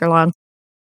 doesn't take her long.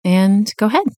 And go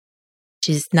ahead.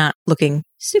 She's not looking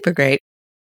super great.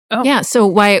 Oh. Yeah. So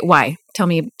why? Tell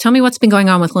me what's been going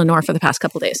on with Lenore for the past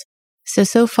couple days.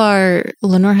 So far,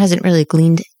 Lenore hasn't really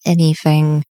gleaned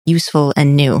anything useful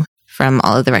and new from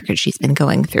all of the records she's been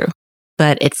going through.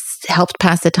 But it's helped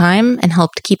pass the time and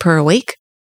helped keep her awake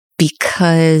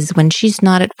because when she's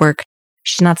not at work,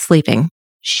 she's not sleeping.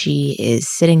 She is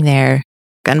sitting there,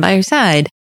 gun by her side,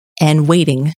 and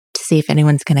waiting to see if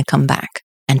anyone's going to come back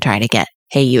and try to get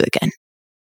Hey You again.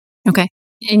 Okay.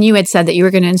 And you had said that you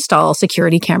were going to install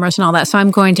security cameras and all that. So I'm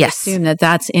going to Yes. assume that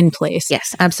that's in place.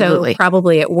 Yes, absolutely. So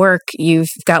probably at work, you've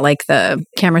got like the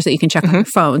cameras that you can check on your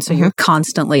phone. So you're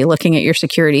constantly looking at your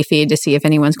security feed to see if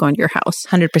anyone's going to your house.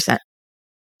 100%.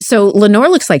 So Lenore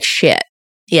looks like shit.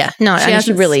 Yeah. No, She I mean,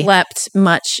 hasn't she really slept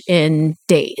much in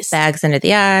days. bags under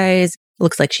the eyes.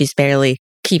 Looks like she's barely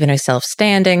keeping herself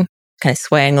standing, kind of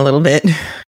swaying a little bit.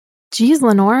 Geez,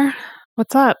 Lenore,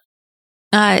 what's up?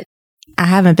 I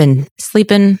haven't been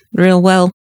sleeping real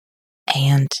well.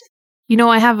 And You know,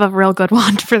 I have a real good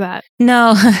one for that.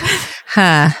 no,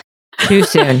 too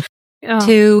soon. Oh.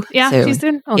 Too Yeah, soon. too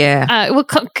soon? Oh. Yeah. Well,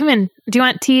 come in. Do you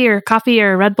want tea or coffee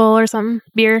or Red Bull or something?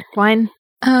 Beer, wine,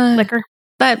 liquor?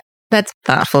 That's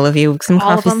thoughtful of you. Some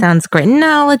All of coffee them? sounds great.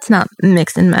 No, let's not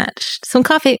mix and match. Some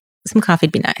coffee'd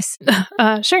be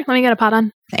nice. Sure, let me get a pot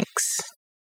on. Thanks.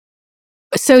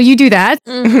 So you do that.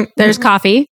 There's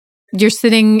coffee. You're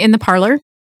sitting in the parlor.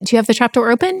 Do you have the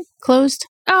trapdoor open? Closed?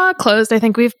 Closed. I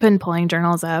think we've been pulling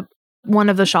journals up. One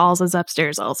of the shawls is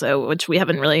upstairs also, which we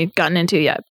haven't really gotten into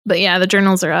yet. But yeah, the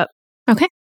journals are up. Okay.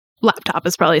 Laptop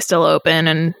is probably still open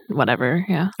and whatever.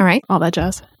 Yeah. All right. All that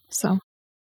jazz. So,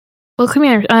 well, come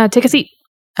here. Take a seat.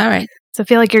 All right. So I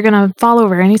feel like you're going to fall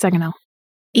over any second now.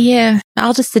 Yeah,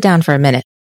 I'll just sit down for a minute.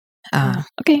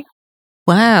 Okay.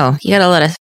 Wow, you got a lot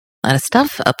of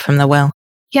stuff up from the well.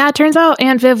 Yeah, it turns out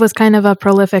Aunt Viv was kind of a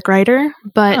prolific writer,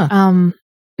 but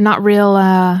not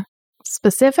real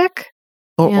specific.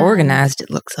 Or Yeah. organized, it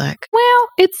looks like. Well,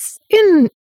 it's in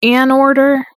an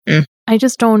order. Mm. I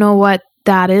just don't know what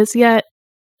that is yet.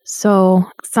 So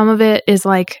some of it is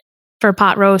like for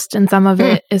pot roast and some of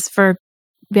it is for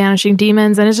vanishing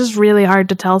demons. And it's just really hard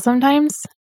to tell sometimes.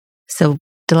 So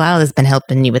Delilah's been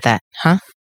helping you with that, huh?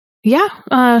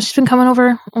 Yeah, she's been coming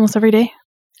over almost every day.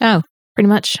 Oh. Pretty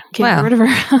much. Can't Wow. get rid of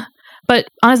her. But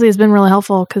honestly, it's been really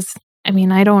helpful because, I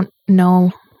mean, I don't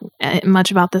know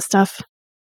much about this stuff.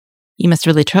 You must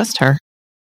really trust her.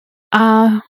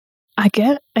 I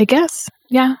guess.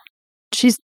 Yeah.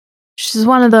 She's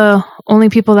one of the only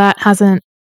people that hasn't,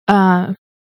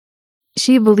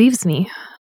 she believes me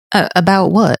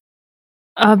About what?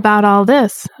 about all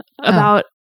this, about,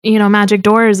 magic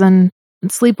doors and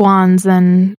sleep wands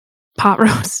and pot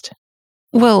roast.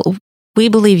 Well, we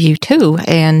believe you too,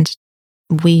 and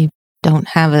we don't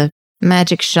have a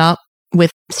magic shop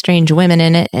with strange women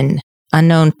in it and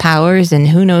unknown powers, and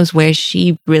who knows where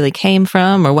she really came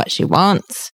from or what she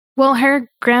wants. Well, her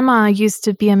grandma used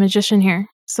to be a magician here.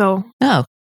 So, Oh.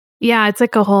 yeah, it's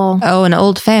like a whole. Oh, an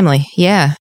old family.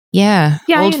 Yeah. Yeah,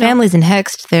 Old families in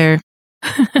Hext,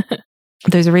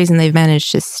 there's a reason they've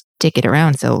managed to stick it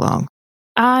around so long.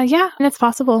 Yeah, and it's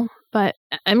possible. But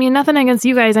I mean, nothing against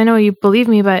you guys. I know you believe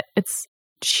me, but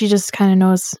she just kind of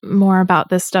knows more about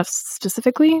this stuff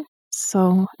specifically.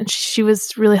 So, and she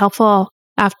was really helpful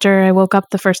after I woke up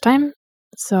the first time.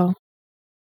 So,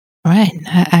 Right.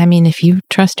 I mean, if you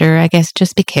trust her, I guess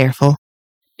just be careful.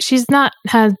 she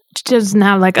doesn't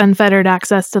have like unfettered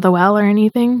access to the well or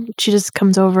anything. She just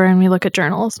comes over and we look at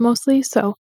journals mostly.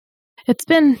 So it's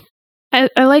been, I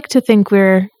like to think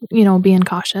we're, being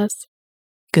cautious.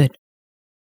 Good.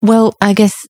 Well, I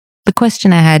guess the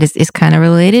question I had is kind of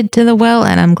related to the well,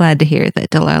 and I'm glad to hear that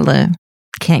Delilah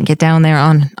can't get down there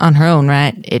on her own,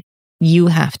 right? You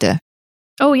have to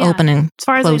Oh, yeah. open and As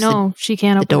far as I close know, she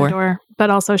can't open door. the door. But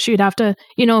also she'd have to,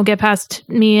 get past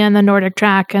me and the Nordic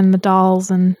track and the dolls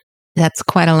and... That's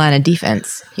quite a line of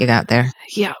defense you got there.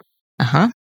 Yeah. Uh-huh.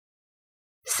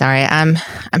 Sorry, I'm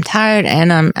tired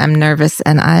and I'm nervous,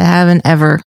 and I haven't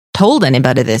ever told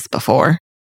anybody this before.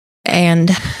 And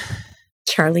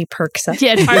Charlie perks up.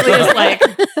 Yeah, Charlie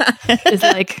is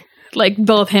like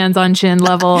both hands on chin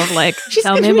level of like,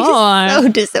 tell me more. So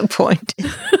disappointed.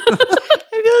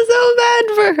 I feel so bad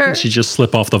for her. She just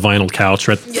slip off the vinyl couch,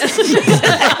 right?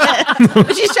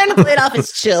 But she's trying to play it off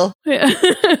as chill. Yeah.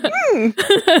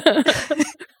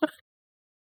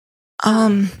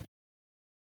 I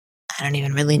don't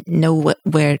even really know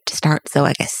where to start, so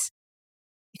I guess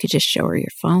You could just show her your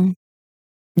phone.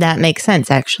 that makes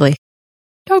sense, actually.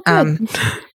 Oh, good.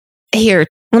 Here,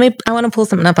 I want to pull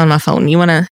something up on my phone. You want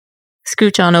to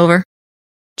scooch on over?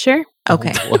 Sure.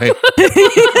 Okay. Oh boy.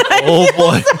 Oh,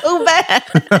 boy. So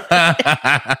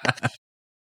bad.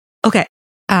 Okay.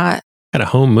 Got a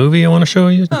home movie I want to show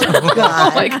you.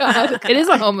 Oh my god. It is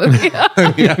a home movie.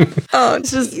 Yeah. Oh,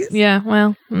 It's just yeah,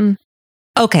 well.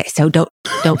 Okay, so don't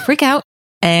freak out,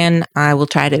 and I will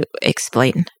try to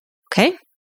explain. Okay.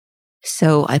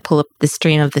 So I pull up the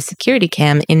stream of the security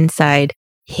cam inside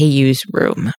Heiyu's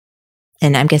room,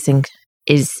 and I'm guessing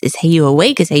is Heiyu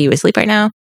awake? Is Heiyu asleep right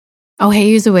now? Oh,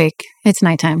 Heiyu's awake. It's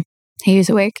nighttime. Heiyu's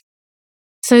awake.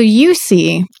 So you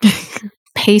see,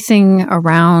 pacing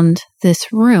around this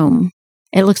room,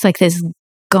 it looks like this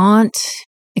gaunt,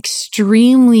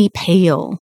 extremely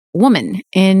pale woman.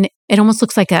 And it almost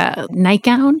looks like a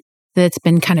nightgown that's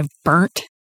been kind of burnt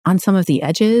on some of the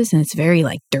edges. And it's very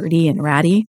like dirty and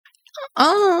ratty.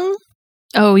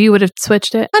 Oh, you would have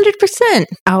switched it? 100%.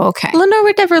 Oh, okay. Lenore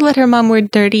would never let her mom wear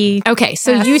dirty Okay,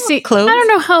 so you see, clothes. I don't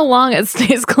know how long it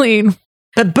stays clean.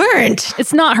 But burnt.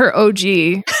 It's not her OG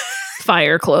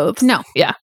fire clothes. no.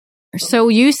 Yeah. So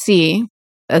you see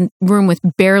a room with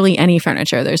barely any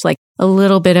furniture. There's like a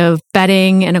little bit of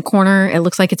bedding in a corner. It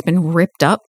looks like it's been ripped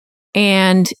up.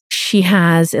 And she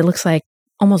has, it looks like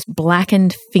almost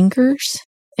blackened fingers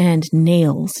and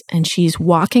nails. And she's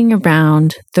walking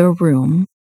around the room,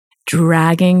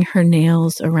 dragging her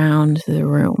nails around the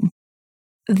room.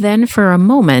 Then for a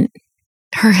moment,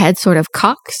 her head sort of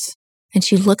cocks and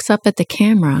she looks up at the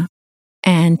camera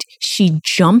and she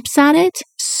jumps at it,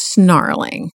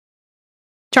 snarling.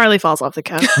 Charlie falls off the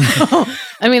couch.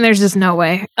 I mean, there's just no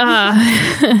way.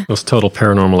 Those total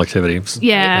paranormal activity.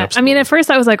 Yeah. I mean, at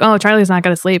first I was like, oh, Charlie's not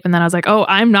going to sleep. And then I was like, oh,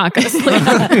 I'm not going to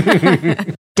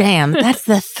sleep. Damn, that's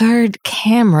the third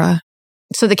camera.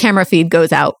 So the camera feed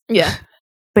goes out, Yeah.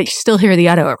 but you still hear the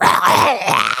audio.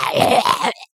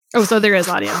 Oh, so there is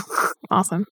audio.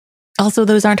 Awesome. Also,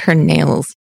 those aren't her nails.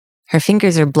 Her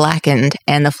fingers are blackened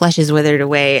and the flesh is withered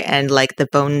away and like the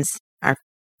bones are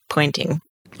pointing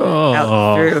out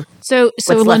Oh, through. So What's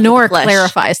left of Lenore the flesh.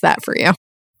 clarifies that for you.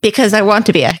 Because I want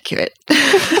to be accurate.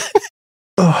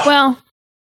 Well,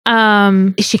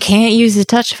 She can't use a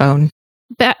touch phone.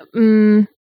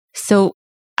 So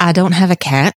I don't have a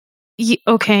cat.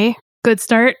 Okay. Good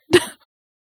start.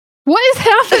 What is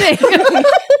happening?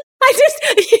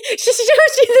 She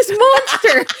shows you this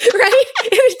monster, right?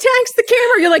 It attacks the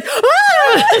camera. You're like,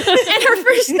 ah! And her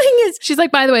first thing is, She's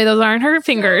like, by the way, those aren't her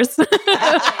fingers.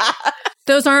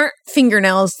 those aren't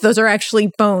fingernails. Those are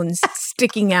actually bones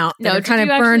sticking out. They're did kind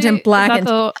you of burned actually- and blackened.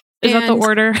 Is that the And-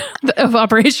 order of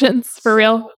operations for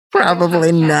real?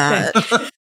 Probably not.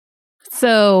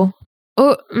 So,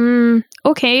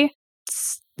 okay.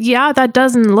 Yeah, that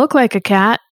doesn't look like a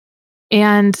cat.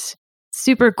 And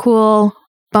super cool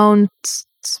bone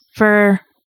fur.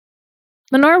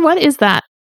 Lenore, what is that?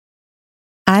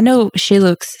 I know she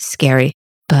looks scary,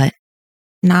 but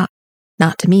not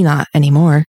to me, not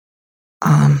anymore.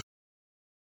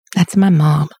 That's my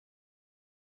mom.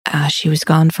 She was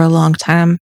gone for a long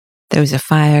time. There was a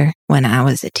fire when I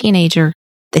was a teenager.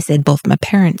 They said both my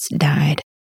parents died.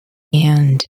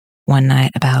 And one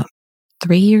night about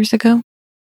 3 years ago,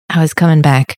 I was coming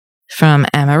back from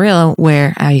Amarillo,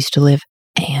 where I used to live,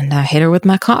 and I hit her with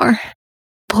my car.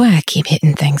 Boy, I keep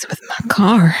hitting things with my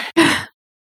car.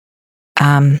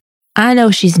 I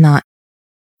know she's not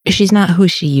who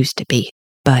she used to be,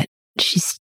 but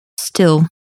she's still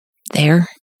there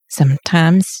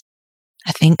sometimes,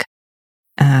 I think.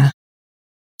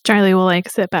 Charlie will like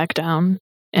sit back down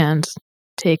and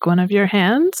take one of your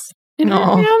hands in her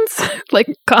Aw. hands, like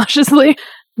cautiously,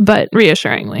 but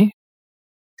reassuringly.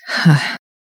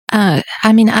 I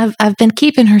mean, I've been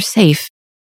keeping her safe.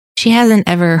 She hasn't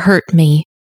ever hurt me.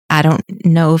 I don't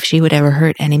know if she would ever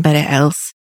hurt anybody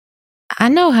else. I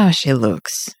know how she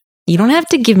looks. You don't have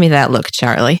to give me that look,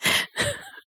 Charlie.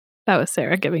 That was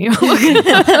Sarah giving you a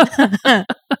look.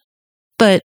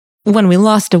 But when we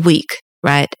lost a week,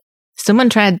 right? Someone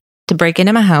tried to break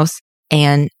into my house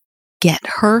and get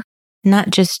her, not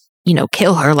just,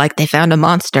 kill her like they found a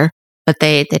monster, but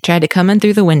they tried to come in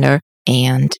through the window,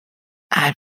 and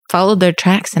I followed their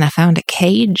tracks and I found a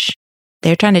cage.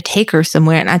 They're trying to take her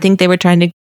somewhere, and I think they were trying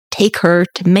to take her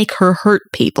to make her hurt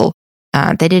people.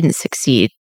 They didn't succeed,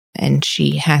 and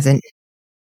she hasn't.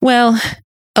 Well,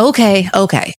 okay.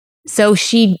 So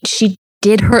she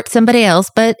did hurt somebody else,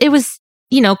 but it was,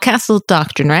 castle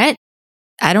doctrine, right?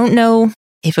 I don't know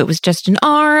if it was just an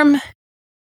arm.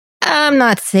 I'm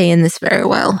not saying this very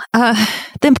well.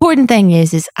 The important thing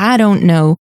is I don't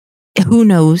know who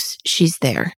knows she's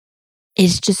there.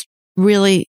 It's just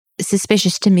really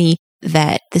suspicious to me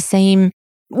that the same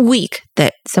week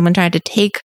that someone tried to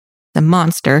take the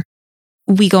monster,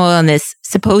 we go on this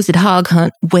supposed hog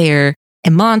hunt where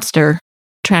a monster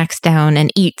tracks down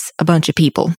and eats a bunch of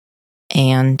people.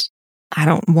 And I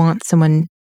don't want someone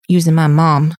using my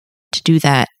mom to do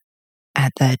that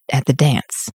at the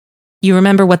dance. You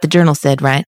remember what the journal said,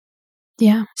 right?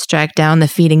 Yeah. Strike down the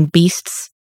feeding beasts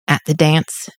at the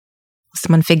dance.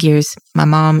 Someone figures my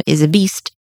mom is a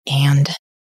beast, and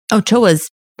Ochoa's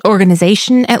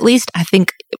organization, at least, I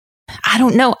think, I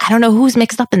don't know who's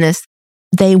mixed up in this.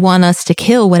 They want us to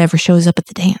kill whatever shows up at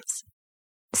the dance.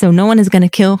 So no one is going to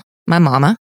kill my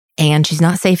mama, and she's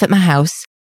not safe at my house,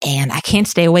 and I can't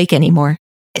stay awake anymore.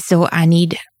 So I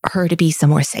need her to be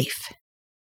somewhere safe.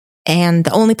 And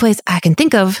the only place I can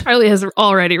think of... Charlie has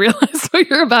already realized what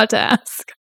you're about to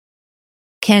ask.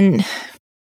 Can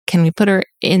we put her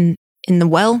in the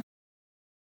well?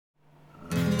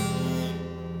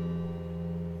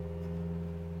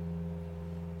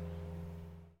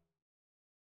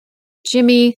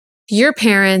 Jimmy, your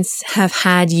parents have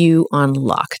had you on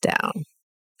lockdown.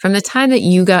 From the time that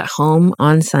you got home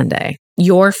on Sunday,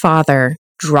 your father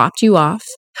dropped you off,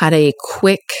 had a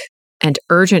quick and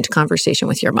urgent conversation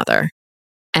with your mother,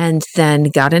 and then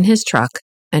got in his truck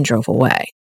and drove away.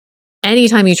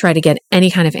 Anytime you try to get any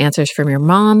kind of answers from your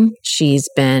mom, she's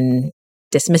been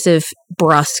dismissive,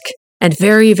 brusque, and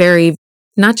very, very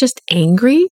not just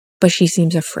angry, but she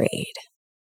seems afraid.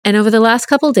 And over the last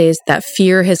couple of days, that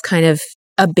fear has kind of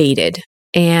abated.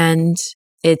 And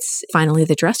it's finally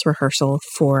the dress rehearsal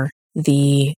for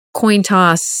the coin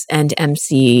toss and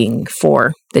emceeing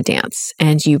for the dance.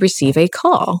 And you receive a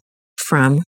call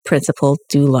from Principal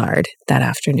Doulard that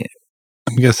afternoon.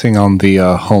 I'm guessing on the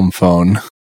home phone.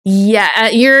 Yeah,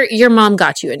 your mom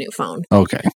got you a new phone.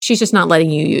 Okay. She's just not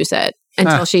letting you use it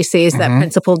until she sees that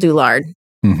Principal Doulard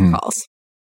calls.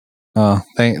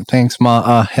 Thanks,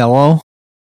 Ma. Hello?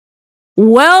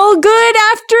 Well, good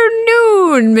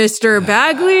afternoon, Mr.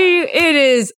 Bagley. It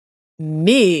is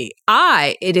me.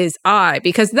 It is I,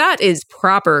 because that is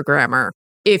proper grammar.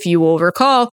 If you will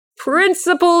recall,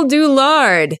 Principal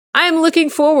Doulard. I am looking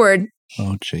forward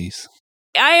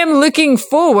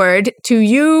to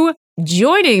you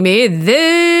joining me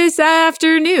this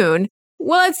afternoon.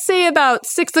 Well, let's say about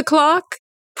 6 o'clock,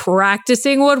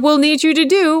 practicing what we'll need you to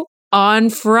do on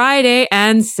Friday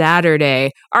and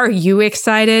Saturday. Are you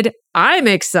excited? I'm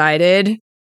excited.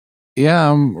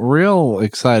 Yeah, I'm real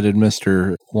excited,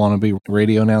 Mr. Wannabe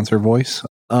radio announcer voice.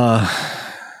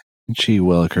 Gee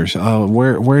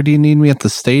willikers. Where do you need me, at the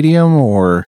stadium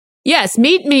or? Yes,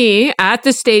 meet me at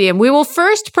the stadium. We will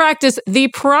first practice the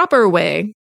proper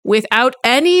way, without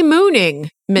any mooning,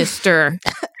 Mr.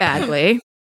 Bagley,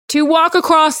 to walk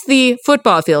across the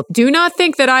football field. Do not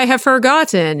think that I have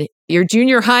forgotten your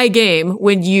junior high game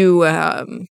when you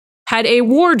had a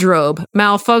wardrobe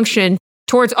malfunction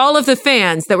towards all of the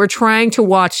fans that were trying to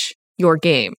watch your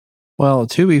game. Well,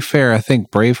 to be fair, I think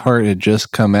Braveheart had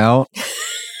just come out.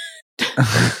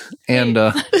 And no.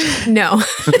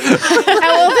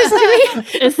 How old is Jimmy?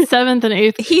 It's 7th and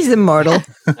 8th. He's immortal.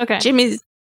 Okay. Jimmy's...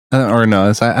 or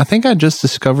no, I think I just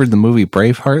discovered the movie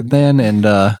Braveheart then, and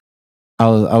I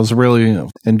was really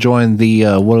enjoying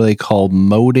the, what are they called,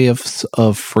 motives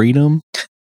of freedom?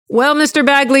 Well, Mr.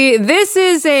 Bagley, this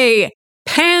is a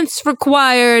pants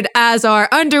required as our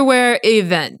underwear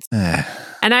event.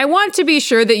 And I want to be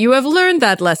sure that you have learned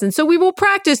that lesson, so we will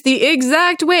practice the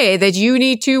exact way that you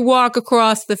need to walk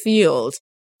across the field.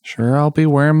 Sure, I'll be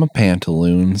wearing my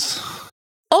pantaloons.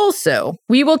 Also,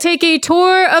 we will take a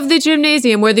tour of the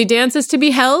gymnasium where the dance is to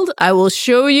be held. I will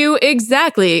show you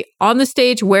exactly on the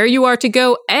stage where you are to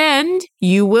go, and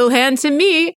you will hand to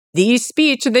me the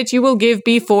speech that you will give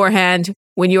beforehand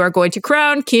when you are going to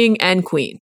crown king and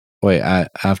queen. Wait, I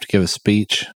have to give a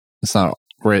speech? It's not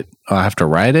written. I have to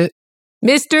write it?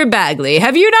 Mr. Bagley,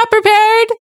 have you not prepared?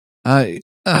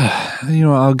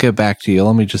 I'll get back to you.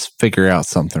 Let me just figure out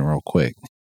something real quick.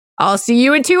 I'll see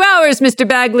you in 2 hours, Mr.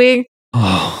 Bagley.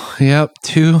 Oh, yep,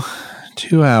 2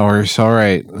 hours. All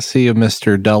right. See you,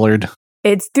 Mr. Dullard.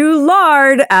 It's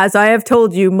Doulard, as I have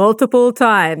told you multiple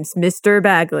times, Mr.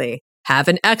 Bagley. Have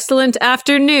an excellent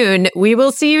afternoon. We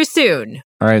will see you soon.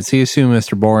 All right. See you soon,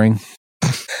 Mr. Boring.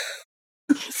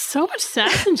 So much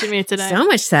sass in Jimmy today. So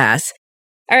much sass.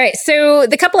 All right. So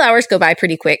the couple hours go by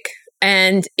pretty quick.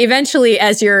 And eventually,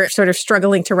 as you're sort of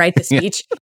struggling to write the speech,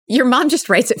 your mom just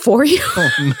writes it for you.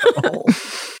 Oh, no.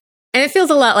 And it feels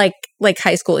a lot like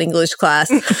high school English class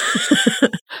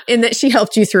in that she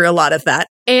helped you through a lot of that.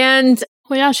 And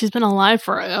well, yeah, she's been alive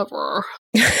forever.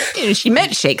 She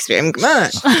met Shakespeare. Come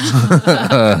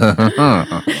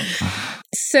on.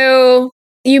 So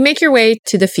you make your way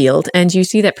to the field and you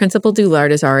see that Principal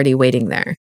Doulard is already waiting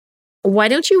there. Why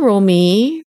don't you roll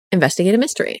me investigate a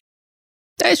mystery?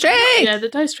 Dice tray! Yeah, the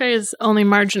dice tray is only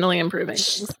marginally improving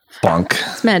things. Bonk.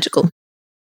 It's magical.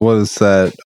 What is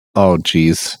that? Oh,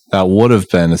 geez. That would have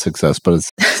been a success, but it's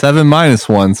 7 minus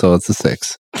 1, so it's a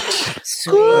 6.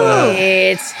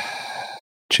 Sweet.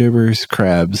 Gibbers,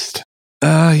 crabs.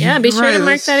 Yeah, be sure to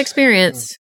mark that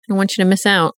experience. I don't want you to miss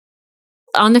out.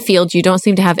 On the field, you don't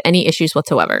seem to have any issues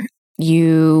whatsoever.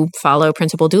 You follow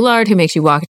Principal Doulard, who makes you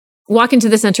walk into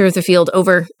the center of the field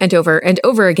over and over and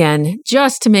over again,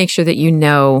 just to make sure that you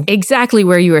know exactly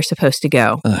where you are supposed to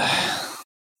go.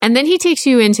 And then he takes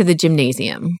you into the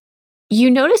gymnasium. You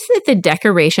notice that the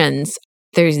decorations,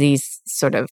 there's these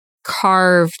sort of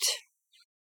carved...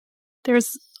 There's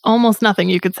almost nothing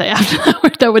you could say after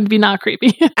that that would be not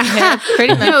creepy. Yeah,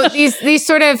 pretty much. No, these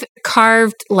sort of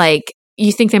carved, like,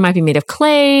 you think they might be made of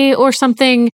clay or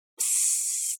something,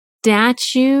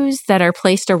 statues that are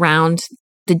placed around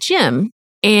the gym.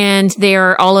 And they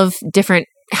are all of different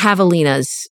javelinas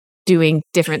doing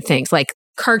different things, like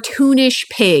cartoonish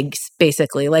pigs,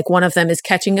 basically. Like one of them is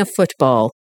catching a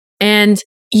football. And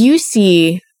you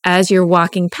see, as you're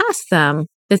walking past them,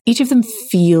 that each of them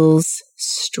feels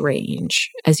strange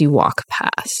as you walk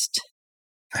past.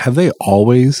 Have they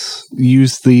always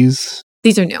used these?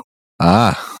 These are new.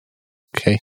 Ah,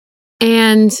 okay.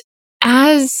 And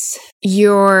as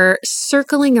you're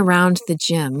circling around the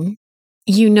gym,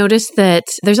 you notice that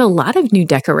there's a lot of new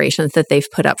decorations that they've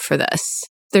put up for this.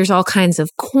 There's all kinds of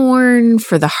corn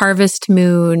for the harvest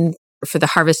moon, for the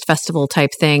harvest festival type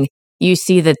thing. You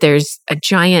see that there's a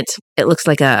giant, it looks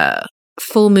like a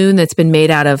full moon that's been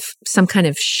made out of some kind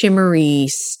of shimmery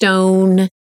stone.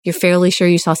 You're fairly sure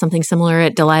you saw something similar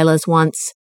at Delilah's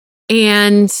once.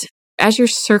 And as you're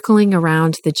circling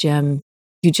around the gym,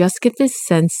 you just get this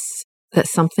sense that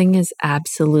something is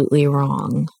absolutely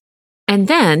wrong. And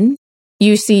then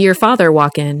you see your father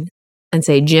walk in and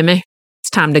say, "Jimmy, it's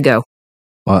time to go.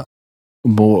 What?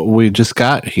 Well, we just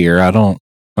got here.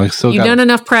 You've done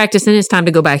enough practice and it's time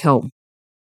to go back home."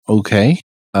 Okay.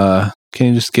 Can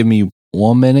you just give me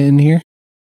 1 minute in here?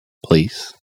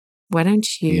 Please. Why don't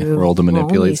you roll to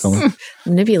manipulate someone?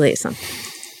 Manipulate something.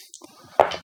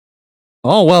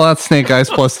 Oh, well, that's Snake Eyes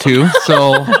plus 2.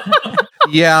 So,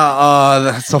 yeah,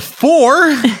 that's a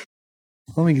 4.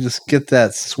 Let me just get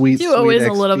that sweet, You always sweet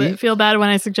a little XP. bit feel bad when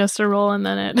I suggest a roll and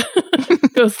then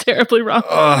it goes terribly wrong.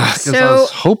 Because I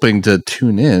was hoping to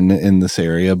tune in this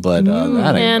area, but that ain't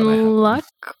gonna And happen. luck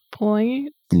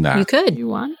point. Nah. You could. You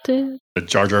want it.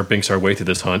 Jar Jar Binks our way through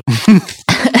this hunt. You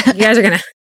guys are gonna.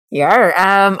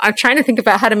 Yeah. I'm trying to think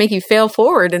about how to make you fail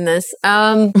forward in this.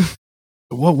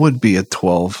 What would be a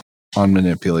 12 on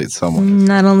manipulate someone?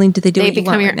 Not only do they do They what you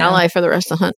become want your right now. ally for the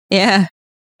rest of the hunt. Yeah.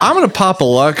 I'm going to pop a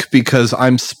luck because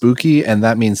I'm spooky and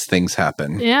that means things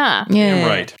happen. Yeah. Yeah.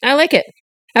 Right. I like it.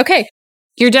 Okay.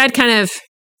 Your dad kind of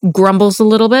grumbles a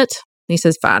little bit. He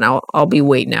says, "Fine, I'll be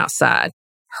waiting outside.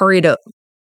 Hurry it up.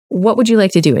 What would you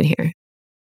like to do in here?"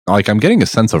 Like, I'm getting a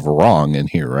sense of wrong in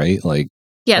here, right? Like,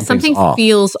 Yeah, Something's something off.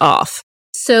 feels off.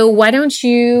 So why don't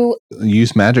you...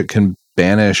 use magic can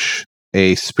banish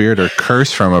a spirit or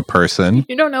curse from a person,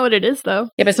 You don't know what it is, though.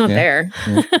 Yeah, but it's not Yeah. there.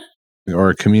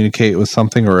 or communicate with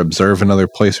something, or observe another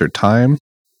place or time.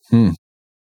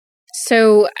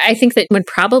 So I think that would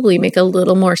probably make a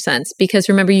little more sense because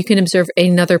remember, you can observe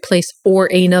another place or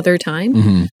another time,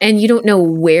 Mm-hmm. and you don't know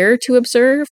where to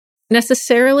observe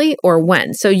necessarily or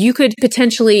when. So you could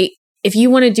potentially, if you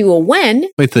want to do a when,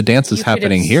 Wait, the dance is you could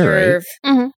happening here, right? observe-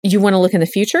 Mhm. You want to look in the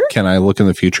future? Can I look in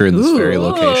the future in this very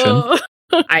location?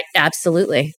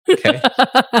 Absolutely. Okay.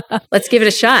 Let's give it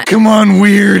a shot. Come on,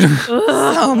 weird.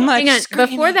 So much. Hang on. screaming.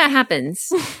 Before that happens,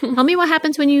 tell me what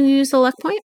happens when you use the luck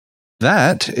point.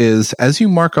 That is, as you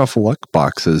mark off luck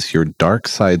boxes, your dark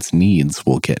side's needs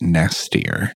will get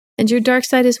nastier. And your dark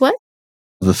side is what?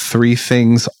 The 3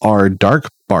 things are dark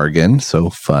bargain, so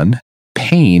fun,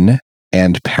 pain,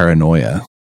 and paranoia.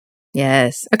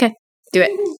 Yes. Okay. Do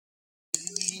it.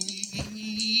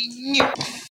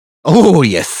 Oh,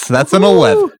 yes, that's an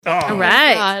 11. All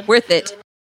right. God. Worth it.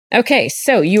 Okay.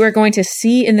 So you are going to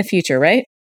see in the future, right?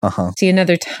 Uh-huh. See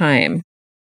another time.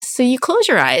 So you close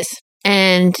your eyes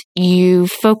and you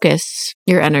focus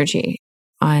your energy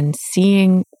on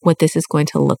seeing what this is going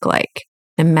to look like,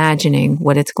 imagining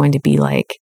what it's going to be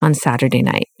like on Saturday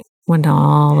night when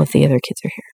all of the other kids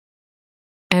are here.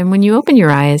 And when you open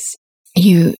your eyes,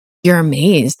 you're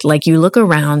amazed. Like you look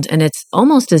around and it's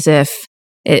almost as if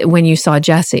when you saw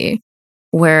Jesse,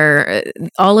 where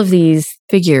all of these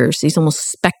figures, these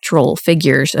almost spectral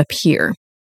figures appear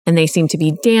and they seem to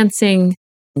be dancing.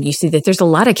 You see that there's a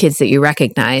lot of kids that you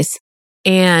recognize.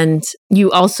 And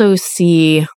you also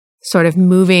see sort of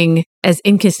moving as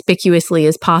inconspicuously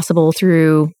as possible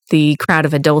through the crowd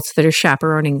of adults that are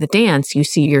chaperoning the dance, you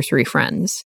see your three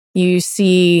friends. You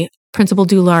see Principal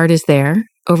Doulard is there,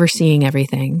 overseeing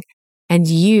everything, and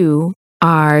you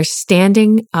are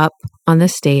standing up on the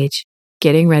stage,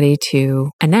 getting ready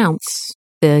to announce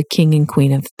the king and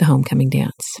queen of the homecoming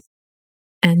dance.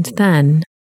 And then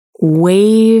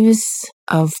waves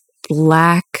of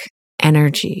black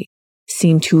energy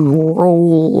seem to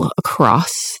roll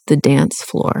across the dance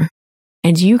floor.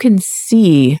 And you can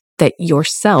see that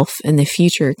yourself in the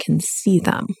future can see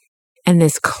them. And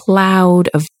this cloud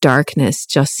of darkness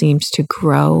just seems to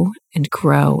grow, and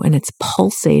it's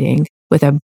pulsating with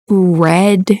a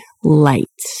red light.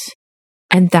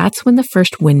 And that's when the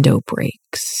first window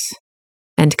breaks.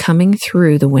 And coming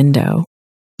through the window,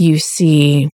 you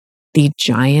see the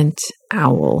giant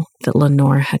owl that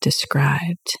Lenore had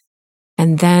described.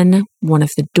 And then one of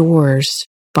the doors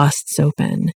busts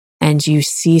open, and you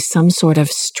see some sort of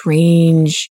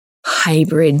strange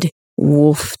hybrid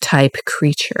wolf-type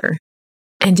creature.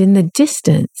 And in the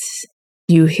distance,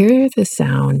 you hear the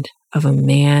sound of a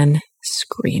man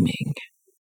screaming.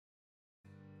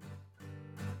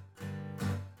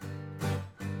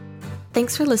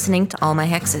 Thanks for listening to All My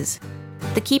Hexes.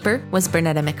 The Keeper was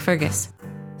Bernetta McFergus.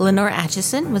 Lenore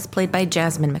Atchison was played by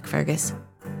Jasmine McFergus.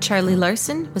 Charlie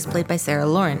Larson was played by Sarah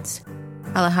Lawrence.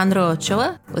 Alejandro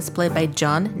Ochoa was played by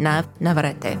John Nav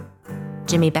Navarrete.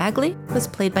 Jimmy Bagley was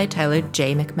played by Tyler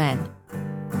J. McMahon.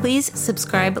 Please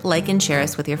subscribe, like, and share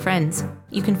us with your friends.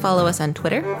 You can follow us on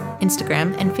Twitter,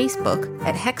 Instagram, and Facebook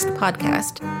at Hext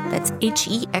Podcast. That's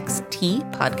HEXT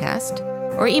Podcast.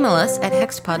 Or email us at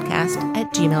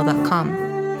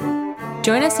hextpodcast@gmail.com.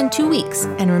 Join us in 2 weeks,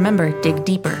 and remember, dig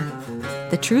deeper.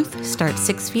 The truth starts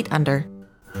 6 feet under.